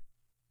right."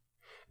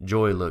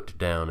 Joy looked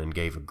down and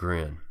gave a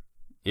grin.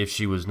 If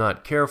she was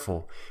not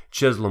careful,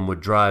 Chisholm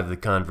would drive the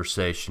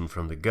conversation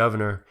from the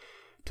governor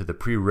to the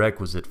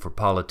prerequisite for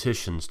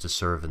politicians to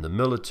serve in the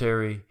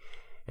military,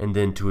 and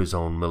then to his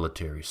own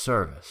military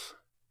service.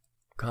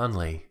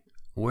 "Conley,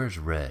 where's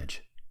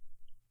Reg?"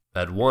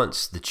 At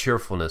once the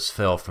cheerfulness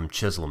fell from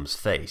Chisholm's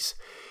face,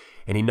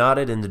 and he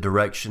nodded in the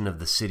direction of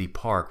the city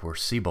park where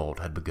Seabold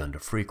had begun to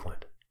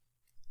frequent.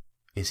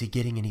 "Is he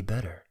getting any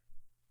better?"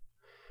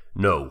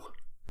 "No.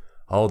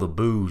 All the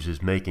booze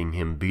is making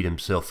him beat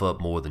himself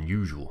up more than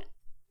usual.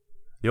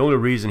 The only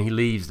reason he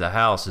leaves the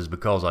house is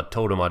because I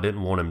told him I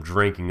didn't want him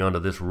drinking under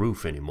this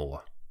roof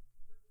anymore.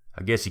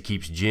 I guess he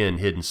keeps gin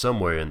hidden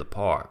somewhere in the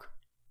park.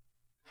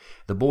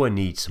 The boy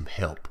needs some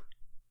help.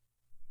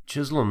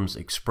 Chisholm's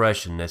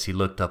expression as he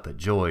looked up at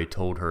Joy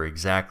told her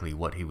exactly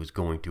what he was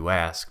going to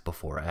ask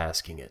before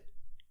asking it.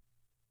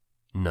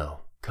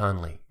 No,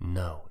 Conley,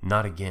 no,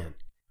 not again.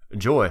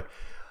 Joy,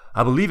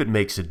 I believe it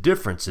makes a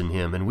difference in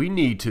him, and we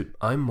need to...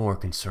 I'm more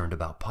concerned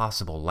about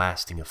possible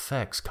lasting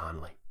effects,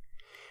 Conley.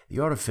 The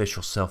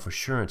artificial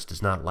self-assurance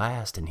does not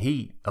last, and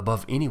he,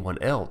 above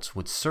anyone else,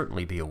 would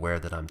certainly be aware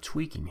that I'm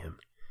tweaking him.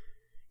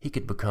 He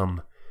could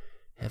become,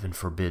 heaven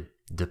forbid,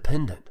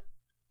 dependent.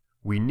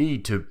 We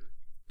need to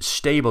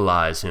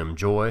stabilize him,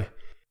 Joy.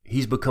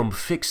 He's become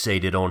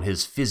fixated on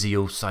his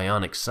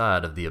physio-psionic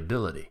side of the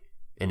ability,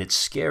 and it's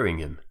scaring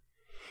him.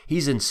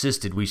 He's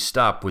insisted we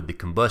stop with the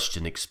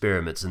combustion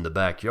experiments in the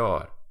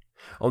backyard.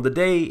 On the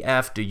day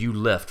after you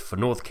left for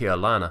North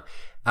Carolina,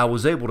 I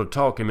was able to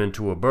talk him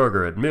into a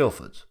burger at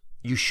Milford's.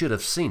 You should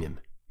have seen him.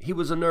 He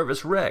was a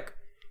nervous wreck.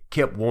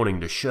 Kept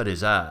wanting to shut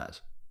his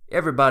eyes.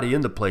 Everybody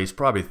in the place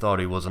probably thought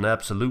he was an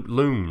absolute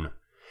loon.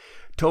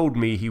 Told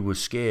me he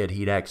was scared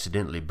he'd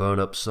accidentally burn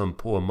up some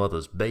poor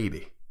mother's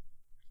baby.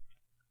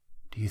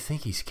 Do you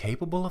think he's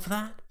capable of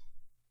that?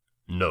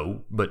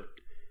 No, but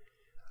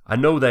I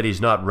know that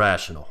he's not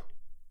rational.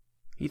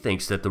 He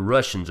thinks that the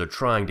Russians are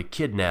trying to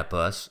kidnap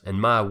us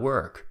and my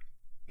work.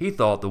 He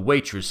thought the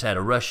waitress had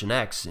a Russian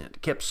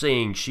accent, kept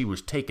saying she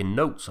was taking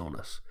notes on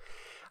us.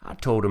 I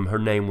told him her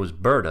name was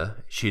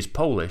Berta, she's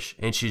Polish,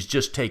 and she's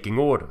just taking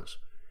orders.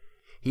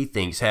 He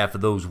thinks half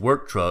of those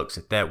work trucks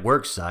at that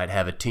work site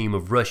have a team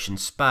of Russian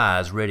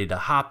spies ready to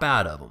hop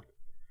out of them.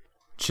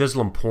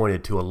 Chisholm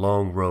pointed to a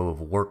long row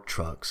of work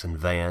trucks and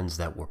vans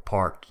that were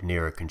parked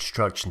near a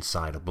construction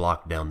site a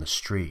block down the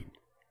street.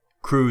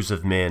 Crews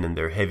of men in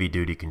their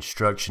heavy-duty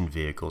construction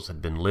vehicles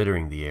had been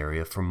littering the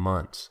area for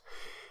months,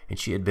 and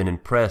she had been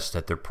impressed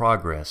at their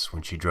progress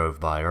when she drove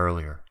by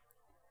earlier.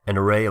 An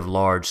array of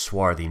large,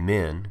 swarthy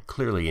men,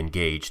 clearly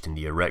engaged in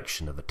the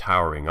erection of a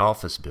towering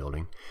office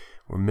building,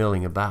 were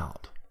milling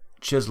about.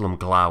 Chisholm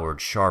glowered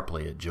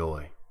sharply at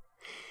Joy.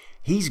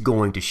 He's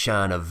going to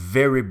shine a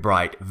very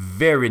bright,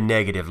 very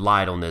negative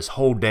light on this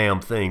whole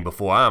damn thing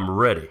before I'm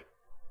ready.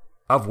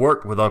 I've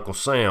worked with Uncle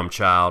Sam,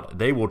 child.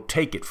 They will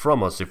take it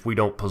from us if we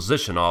don't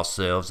position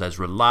ourselves as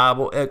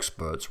reliable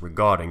experts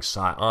regarding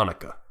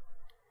psionica.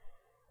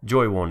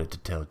 Joy wanted to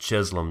tell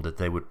Chisholm that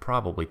they would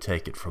probably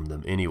take it from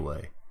them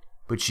anyway,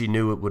 but she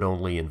knew it would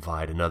only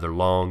invite another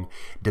long,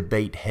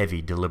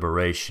 debate-heavy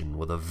deliberation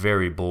with a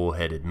very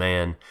bull-headed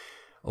man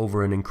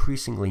over an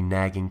increasingly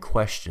nagging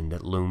question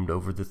that loomed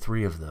over the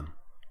three of them.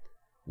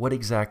 What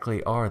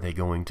exactly are they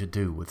going to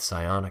do with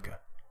psionica?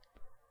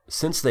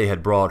 Since they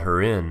had brought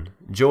her in,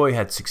 Joy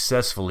had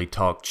successfully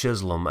talked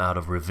Chisholm out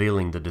of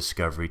revealing the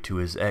discovery to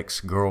his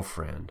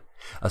ex-girlfriend,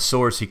 a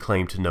source he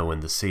claimed to know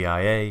in the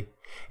CIA,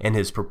 and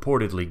his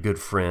purportedly good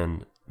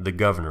friend, the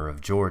governor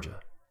of Georgia.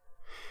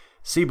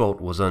 Seabolt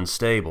was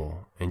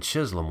unstable, and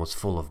Chisholm was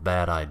full of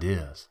bad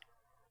ideas.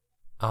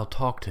 "I'll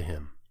talk to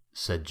him,"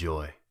 said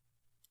Joy.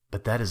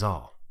 "But that is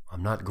all.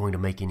 I'm not going to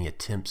make any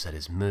attempts at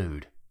his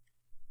mood."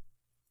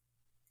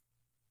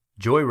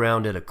 Joy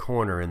rounded a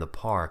corner in the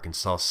park and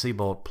saw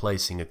Seabolt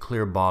placing a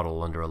clear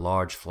bottle under a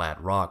large flat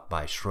rock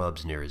by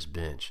shrubs near his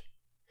bench.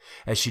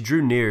 As she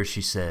drew near,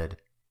 she said,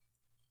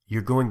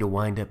 "You're going to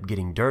wind up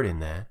getting dirt in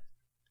that."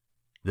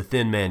 The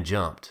thin man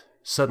jumped,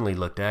 suddenly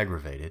looked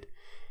aggravated,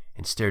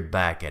 and stared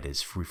back at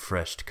his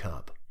refreshed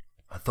cup.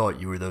 "I thought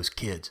you were those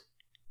kids."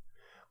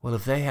 "Well,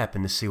 if they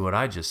happen to see what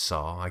I just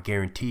saw, I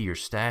guarantee your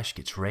stash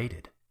gets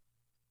raided."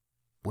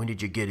 "When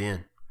did you get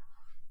in?"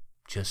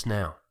 "Just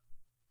now."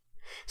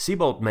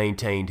 Seabolt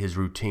maintained his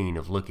routine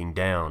of looking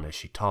down as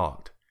she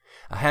talked,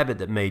 a habit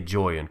that made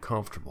Joy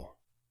uncomfortable,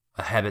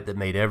 a habit that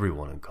made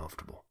everyone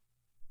uncomfortable.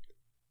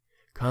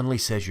 "Conley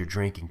says you're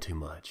drinking too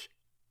much.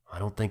 I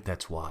don't think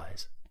that's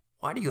wise."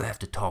 "Why do you have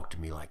to talk to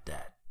me like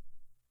that?"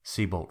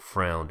 Seabolt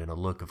frowned in a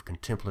look of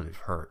contemplative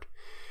hurt.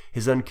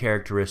 His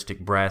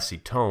uncharacteristic brassy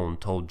tone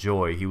told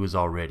Joy he was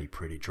already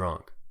pretty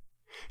drunk.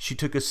 She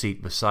took a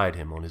seat beside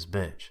him on his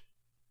bench.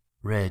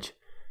 "Reg,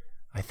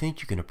 I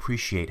think you can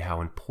appreciate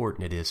how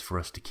important it is for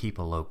us to keep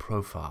a low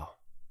profile.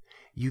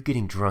 You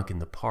getting drunk in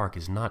the park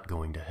is not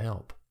going to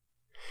help.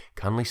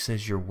 Conley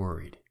says you're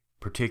worried,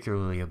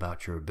 particularly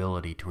about your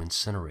ability to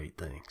incinerate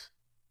things,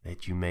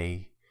 that you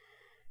may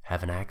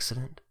have an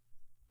accident."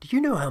 Do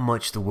you know how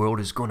much the world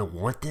is going to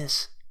want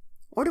this?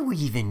 What are we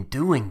even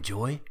doing,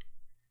 Joy?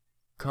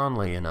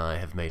 Conley and I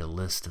have made a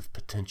list of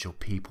potential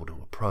people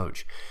to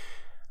approach.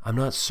 I'm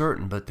not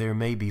certain, but there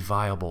may be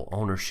viable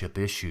ownership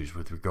issues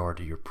with regard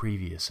to your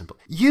previous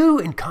You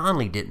and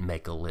Conley didn't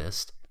make a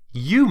list.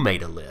 You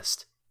made a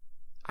list.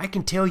 I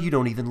can tell you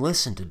don't even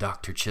listen to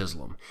Dr.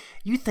 Chisholm.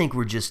 You think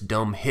we're just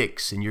dumb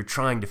hicks and you're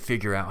trying to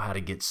figure out how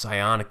to get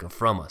psionica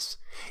from us.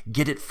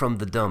 Get it from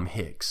the dumb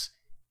hicks.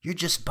 You're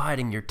just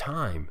biding your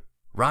time.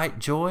 Right,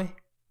 Joy?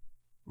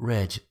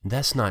 Reg,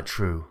 that's not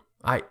true.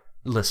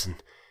 Listen.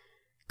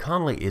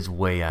 Conley is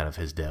way out of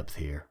his depth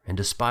here, and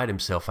despite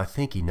himself, I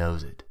think he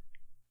knows it.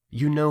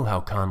 You know how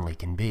Conley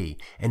can be,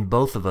 and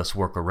both of us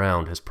work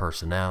around his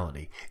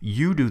personality.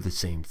 You do the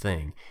same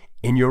thing.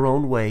 In your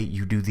own way,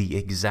 you do the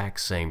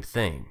exact same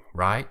thing,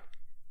 right?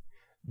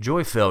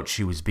 Joy felt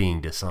she was being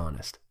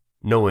dishonest,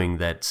 knowing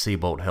that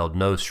Seabolt held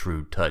no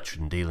shrewd touch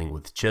in dealing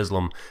with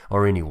Chisholm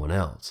or anyone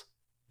else.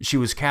 She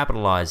was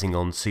capitalizing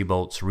on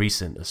Seabolt's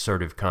recent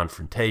assertive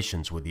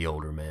confrontations with the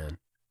older man.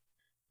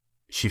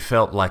 She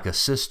felt like a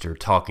sister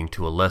talking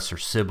to a lesser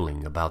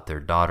sibling about their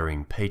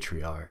doddering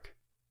patriarch.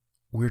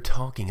 We're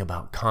talking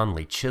about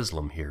Conley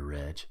Chisholm here,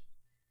 Reg.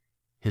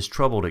 His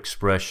troubled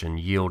expression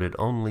yielded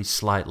only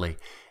slightly,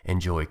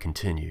 and Joy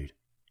continued.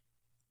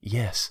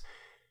 Yes,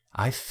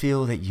 I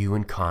feel that you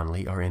and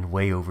Conley are in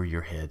way over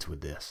your heads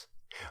with this,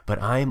 but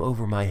I am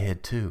over my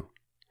head too.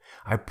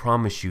 I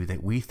promise you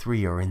that we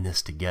three are in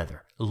this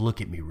together.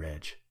 Look at me,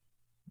 Reg.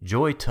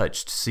 Joy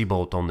touched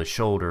Seabolt on the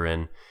shoulder,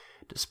 and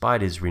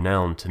despite his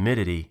renowned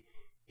timidity,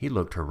 he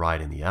looked her right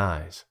in the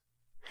eyes.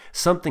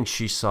 Something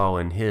she saw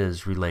in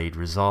his relayed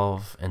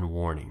resolve and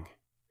warning.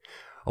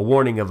 A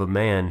warning of a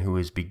man who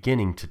is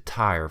beginning to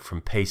tire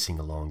from pacing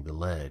along the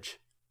ledge.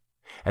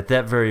 At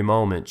that very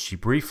moment, she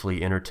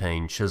briefly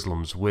entertained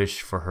Chisholm's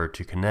wish for her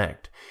to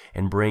connect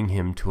and bring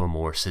him to a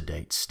more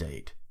sedate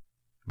state.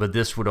 But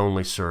this would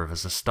only serve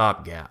as a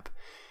stopgap,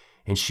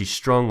 and she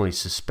strongly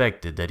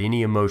suspected that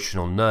any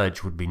emotional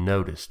nudge would be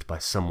noticed by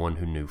someone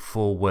who knew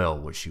full well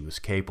what she was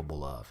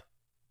capable of.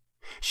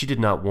 She did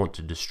not want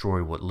to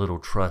destroy what little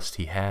trust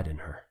he had in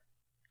her.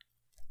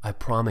 I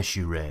promise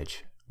you, Reg,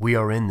 we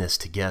are in this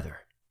together.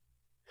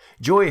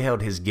 Joy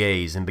held his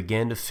gaze and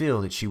began to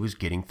feel that she was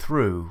getting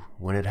through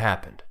when it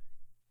happened.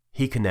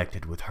 He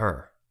connected with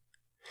her.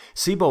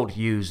 Seabolt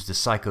used the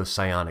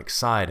psychopsionic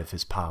side of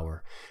his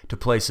power to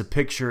place a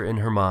picture in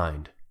her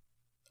mind.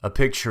 A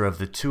picture of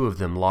the two of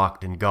them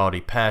locked in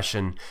gaudy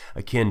passion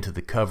akin to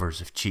the covers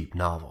of cheap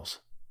novels.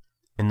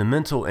 In the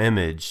mental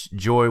image,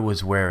 Joy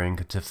was wearing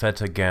a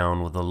taffeta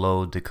gown with a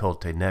low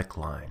décolleté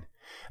neckline,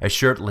 a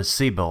shirtless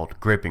Seabolt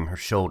gripping her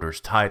shoulders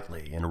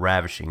tightly and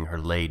ravishing her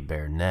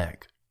laid-bare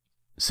neck.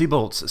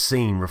 Seabolt's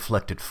scene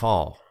reflected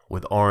fall,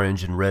 with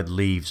orange and red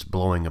leaves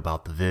blowing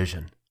about the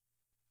vision.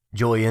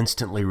 Joy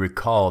instantly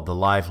recalled the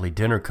lively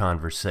dinner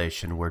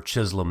conversation where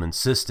Chisholm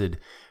insisted,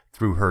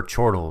 through her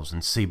chortles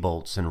and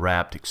Seabolt's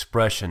enrapt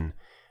expression,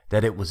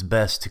 that it was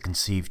best to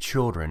conceive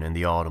children in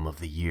the autumn of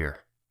the year.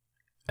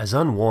 As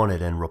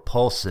unwanted and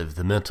repulsive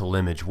the mental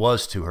image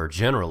was to her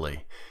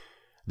generally,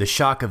 the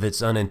shock of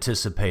its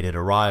unanticipated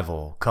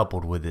arrival,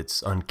 coupled with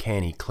its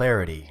uncanny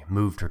clarity,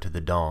 moved her to the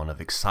dawn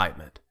of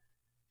excitement,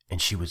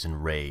 and she was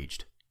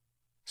enraged.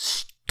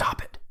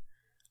 Stop it!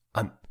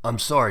 I'm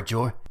sorry,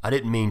 Joy. I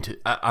didn't mean to.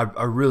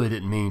 I really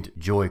didn't mean to.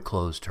 Joy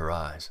closed her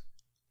eyes.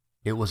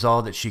 It was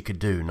all that she could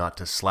do not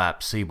to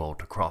slap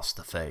Seabolt across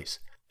the face.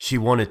 She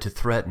wanted to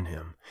threaten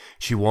him.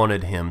 She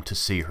wanted him to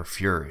see her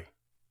fury.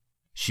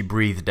 She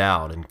breathed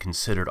out and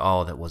considered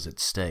all that was at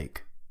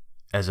stake.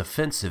 As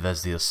offensive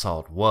as the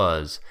assault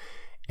was,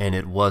 and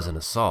it was an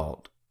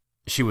assault,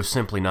 she was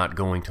simply not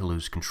going to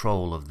lose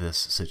control of this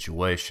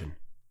situation,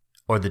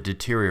 or the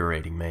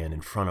deteriorating man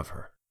in front of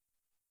her.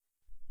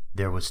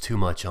 There was too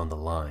much on the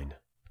line.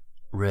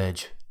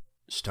 Reg,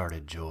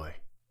 started Joy.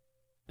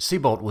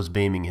 Seabolt was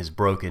beaming his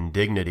broken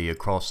dignity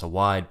across a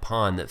wide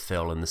pond that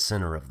fell in the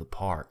center of the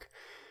park.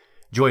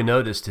 Joy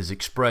noticed his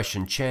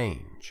expression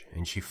change,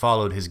 and she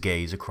followed his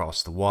gaze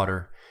across the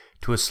water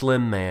to a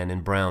slim man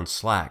in brown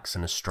slacks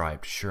and a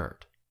striped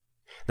shirt.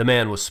 The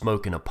man was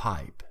smoking a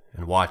pipe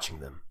and watching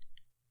them.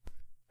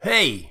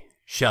 "Hey!"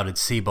 shouted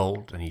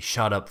Seabolt, and he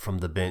shot up from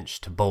the bench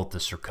to bolt the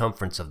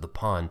circumference of the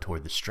pond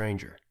toward the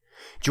stranger.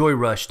 Joy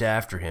rushed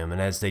after him,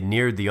 and as they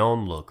neared the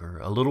onlooker,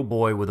 a little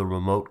boy with a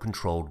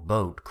remote-controlled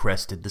boat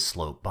crested the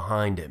slope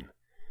behind him.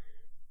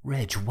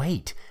 "Reg,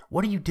 wait!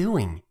 What are you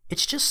doing?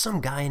 It's just some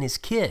guy and his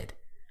kid."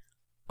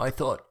 I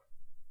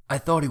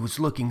thought he was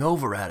looking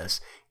over at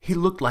us. He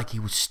looked like he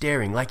was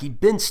staring, like he'd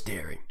been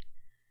staring."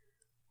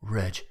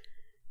 "Reg,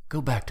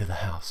 go back to the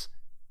house.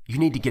 You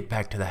need to get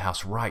back to the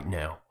house right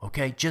now,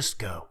 okay? Just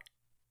go."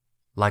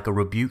 Like a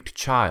rebuked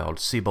child,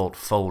 Seabolt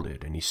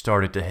folded, and he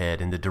started to head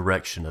in the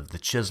direction of the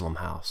Chisholm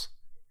house.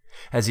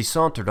 As he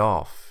sauntered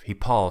off, he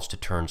paused to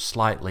turn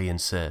slightly and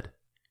said,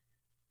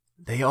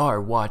 "They are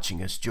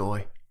watching us,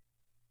 Joy.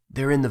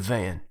 They're in the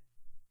van.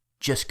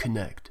 Just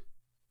connect."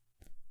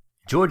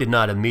 Joy did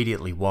not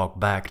immediately walk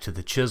back to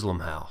the Chisholm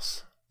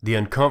house. The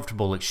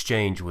uncomfortable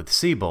exchange with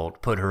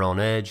Seabolt put her on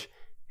edge,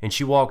 and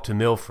she walked to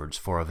Milford's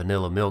for a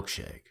vanilla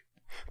milkshake.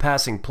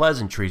 Passing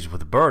pleasantries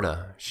with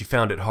Berta, she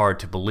found it hard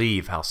to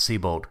believe how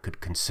Seabolt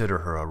could consider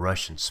her a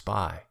Russian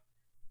spy.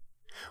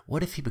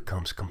 What if he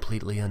becomes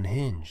completely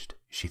unhinged,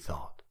 she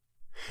thought.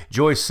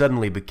 Joy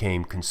suddenly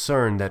became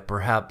concerned that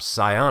perhaps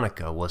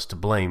Psionica was to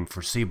blame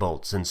for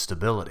Seabolt's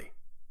instability.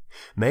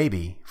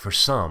 Maybe, for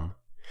some,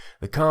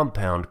 the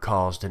compound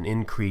caused an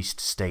increased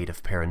state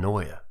of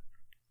paranoia.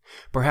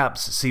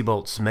 Perhaps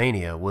Seabolt's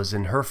mania was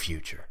in her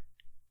future.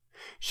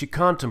 She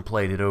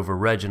contemplated over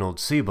Reginald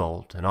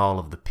Seabolt and all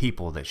of the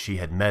people that she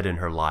had met in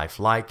her life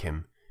like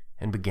him,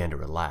 and began to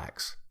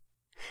relax.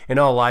 In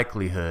all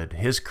likelihood,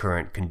 his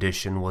current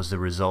condition was the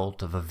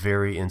result of a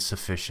very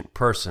insufficient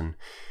person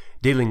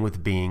dealing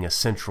with being a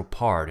central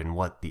part in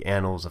what the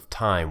annals of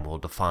time will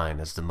define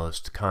as the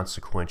most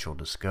consequential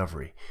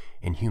discovery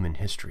in human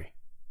history.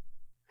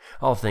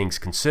 All things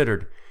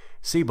considered,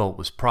 Seabolt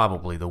was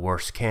probably the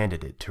worst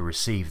candidate to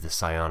receive the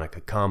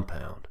psionica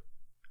compound,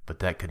 but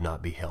that could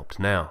not be helped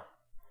now.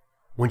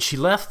 When she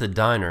left the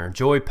diner,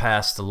 Joy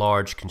passed the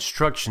large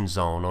construction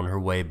zone on her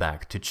way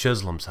back to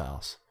Chisholm's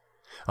house.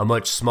 A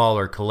much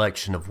smaller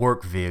collection of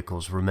work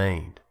vehicles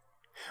remained.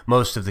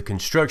 Most of the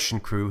construction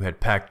crew had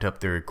packed up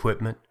their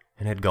equipment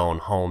and had gone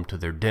home to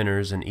their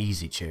dinners and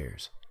easy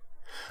chairs.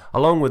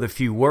 Along with a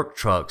few work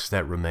trucks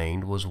that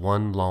remained was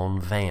one lone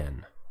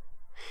van.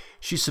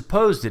 She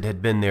supposed it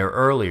had been there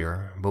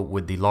earlier, but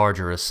with the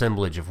larger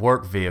assemblage of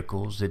work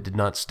vehicles it did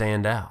not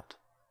stand out.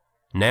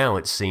 Now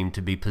it seemed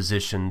to be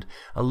positioned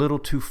a little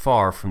too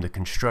far from the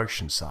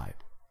construction site.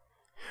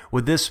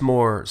 With this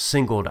more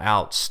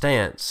singled-out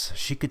stance,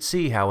 she could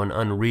see how an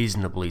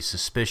unreasonably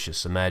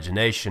suspicious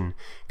imagination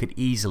could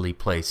easily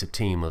place a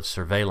team of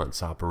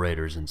surveillance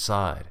operators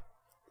inside.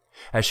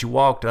 As she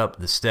walked up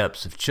the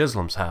steps of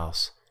Chisholm's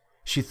house,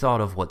 she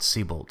thought of what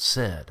Seabolt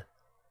said.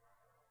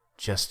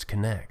 "Just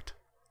connect.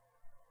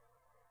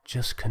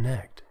 Just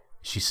connect,"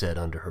 she said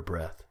under her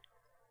breath.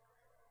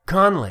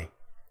 "Conley!"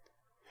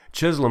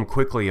 Chisholm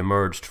quickly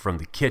emerged from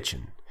the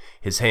kitchen,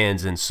 his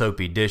hands in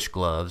soapy dish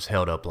gloves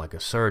held up like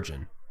a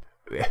surgeon.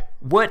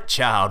 "What,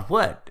 child,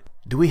 what?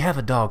 Do we have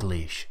a dog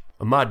leash?"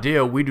 "My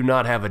dear, we do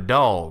not have a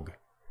dog."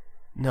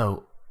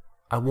 "No,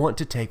 I want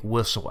to take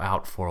Whistle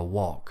out for a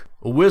walk."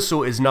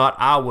 "Whistle is not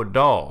our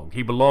dog.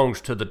 He belongs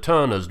to the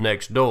Turners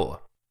next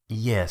door."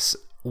 "Yes,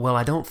 well,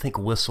 I don't think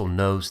Whistle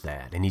knows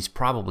that, and he's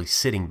probably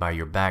sitting by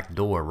your back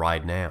door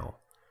right now.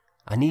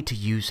 I need to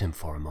use him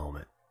for a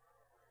moment."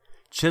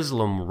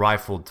 Chisholm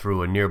rifled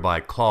through a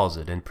nearby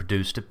closet and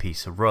produced a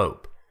piece of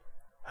rope.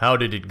 "How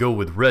did it go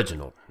with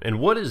Reginald, and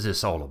what is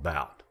this all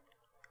about?"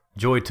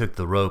 Joy took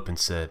the rope and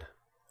said,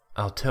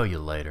 "I'll tell you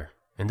later,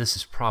 and this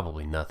is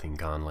probably nothing,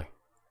 Conley."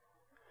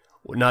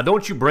 "Now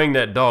don't you bring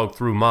that dog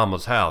through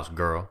Mama's house,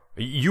 girl.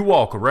 You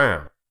walk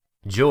around."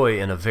 Joy,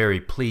 and a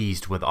very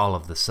pleased with all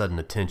of the sudden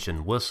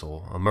attention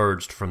Whistle,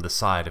 emerged from the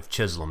side of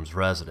Chisholm's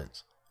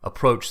residence,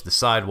 approached the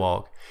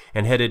sidewalk,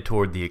 and headed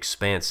toward the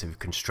expansive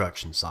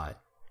construction site.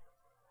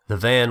 The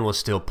van was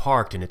still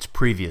parked in its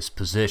previous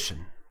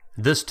position.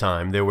 This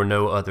time there were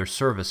no other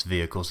service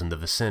vehicles in the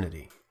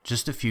vicinity,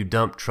 just a few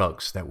dump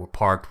trucks that were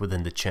parked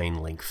within the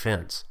chain-link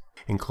fence,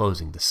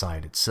 enclosing the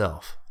site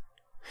itself.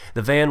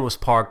 The van was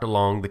parked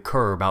along the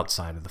curb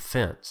outside of the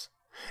fence.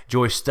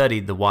 Joy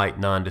studied the white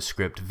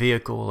nondescript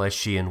vehicle as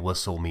she and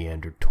Whistle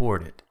meandered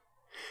toward it.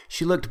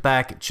 She looked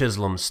back at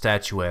Chisholm's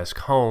statuesque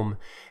home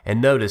and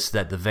noticed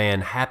that the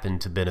van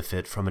happened to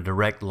benefit from a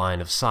direct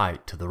line of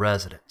sight to the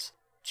residence.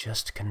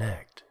 "Just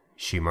connect,"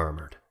 she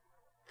murmured.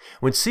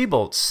 When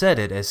Seabolt said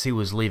it as he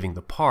was leaving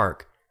the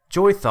park,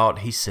 Joy thought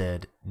he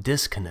said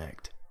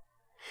disconnect.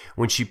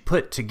 When she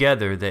put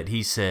together that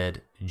he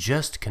said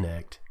just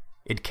connect,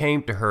 it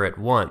came to her at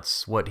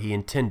once what he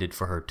intended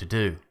for her to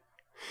do.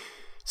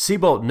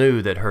 Seabolt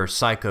knew that her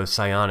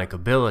psycho-psionic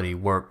ability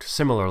worked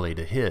similarly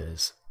to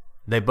his.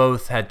 They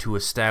both had to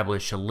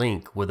establish a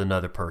link with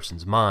another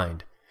person's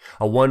mind,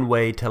 a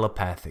one-way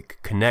telepathic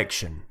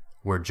connection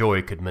where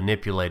Joy could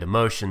manipulate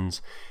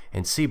emotions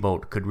and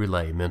Seabolt could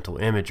relay mental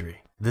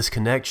imagery. This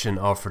connection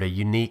offered a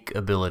unique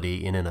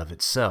ability in and of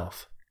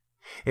itself.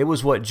 It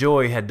was what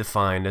Joy had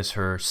defined as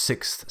her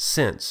sixth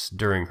sense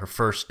during her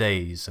first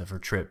days of her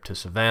trip to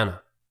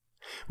Savannah,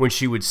 when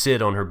she would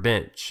sit on her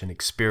bench and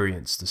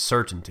experience the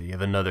certainty of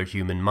another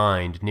human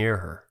mind near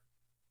her.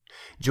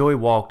 Joy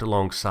walked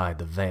alongside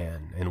the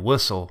van, and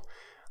Whistle,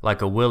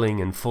 like a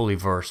willing and fully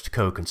versed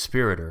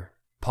co-conspirator,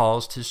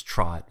 paused his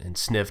trot and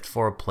sniffed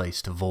for a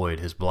place to void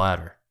his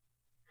bladder.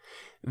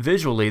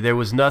 Visually, there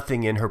was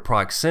nothing in her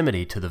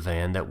proximity to the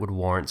van that would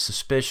warrant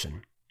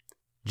suspicion.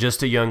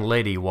 Just a young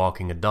lady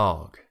walking a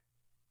dog.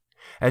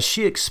 As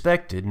she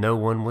expected, no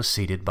one was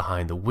seated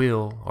behind the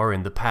wheel or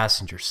in the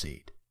passenger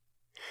seat.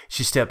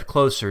 She stepped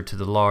closer to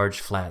the large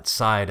flat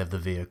side of the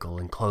vehicle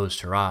and closed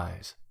her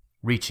eyes,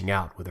 reaching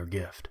out with her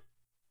gift.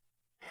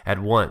 At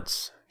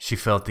once, she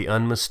felt the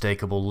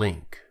unmistakable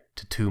link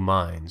to two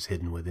minds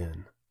hidden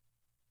within.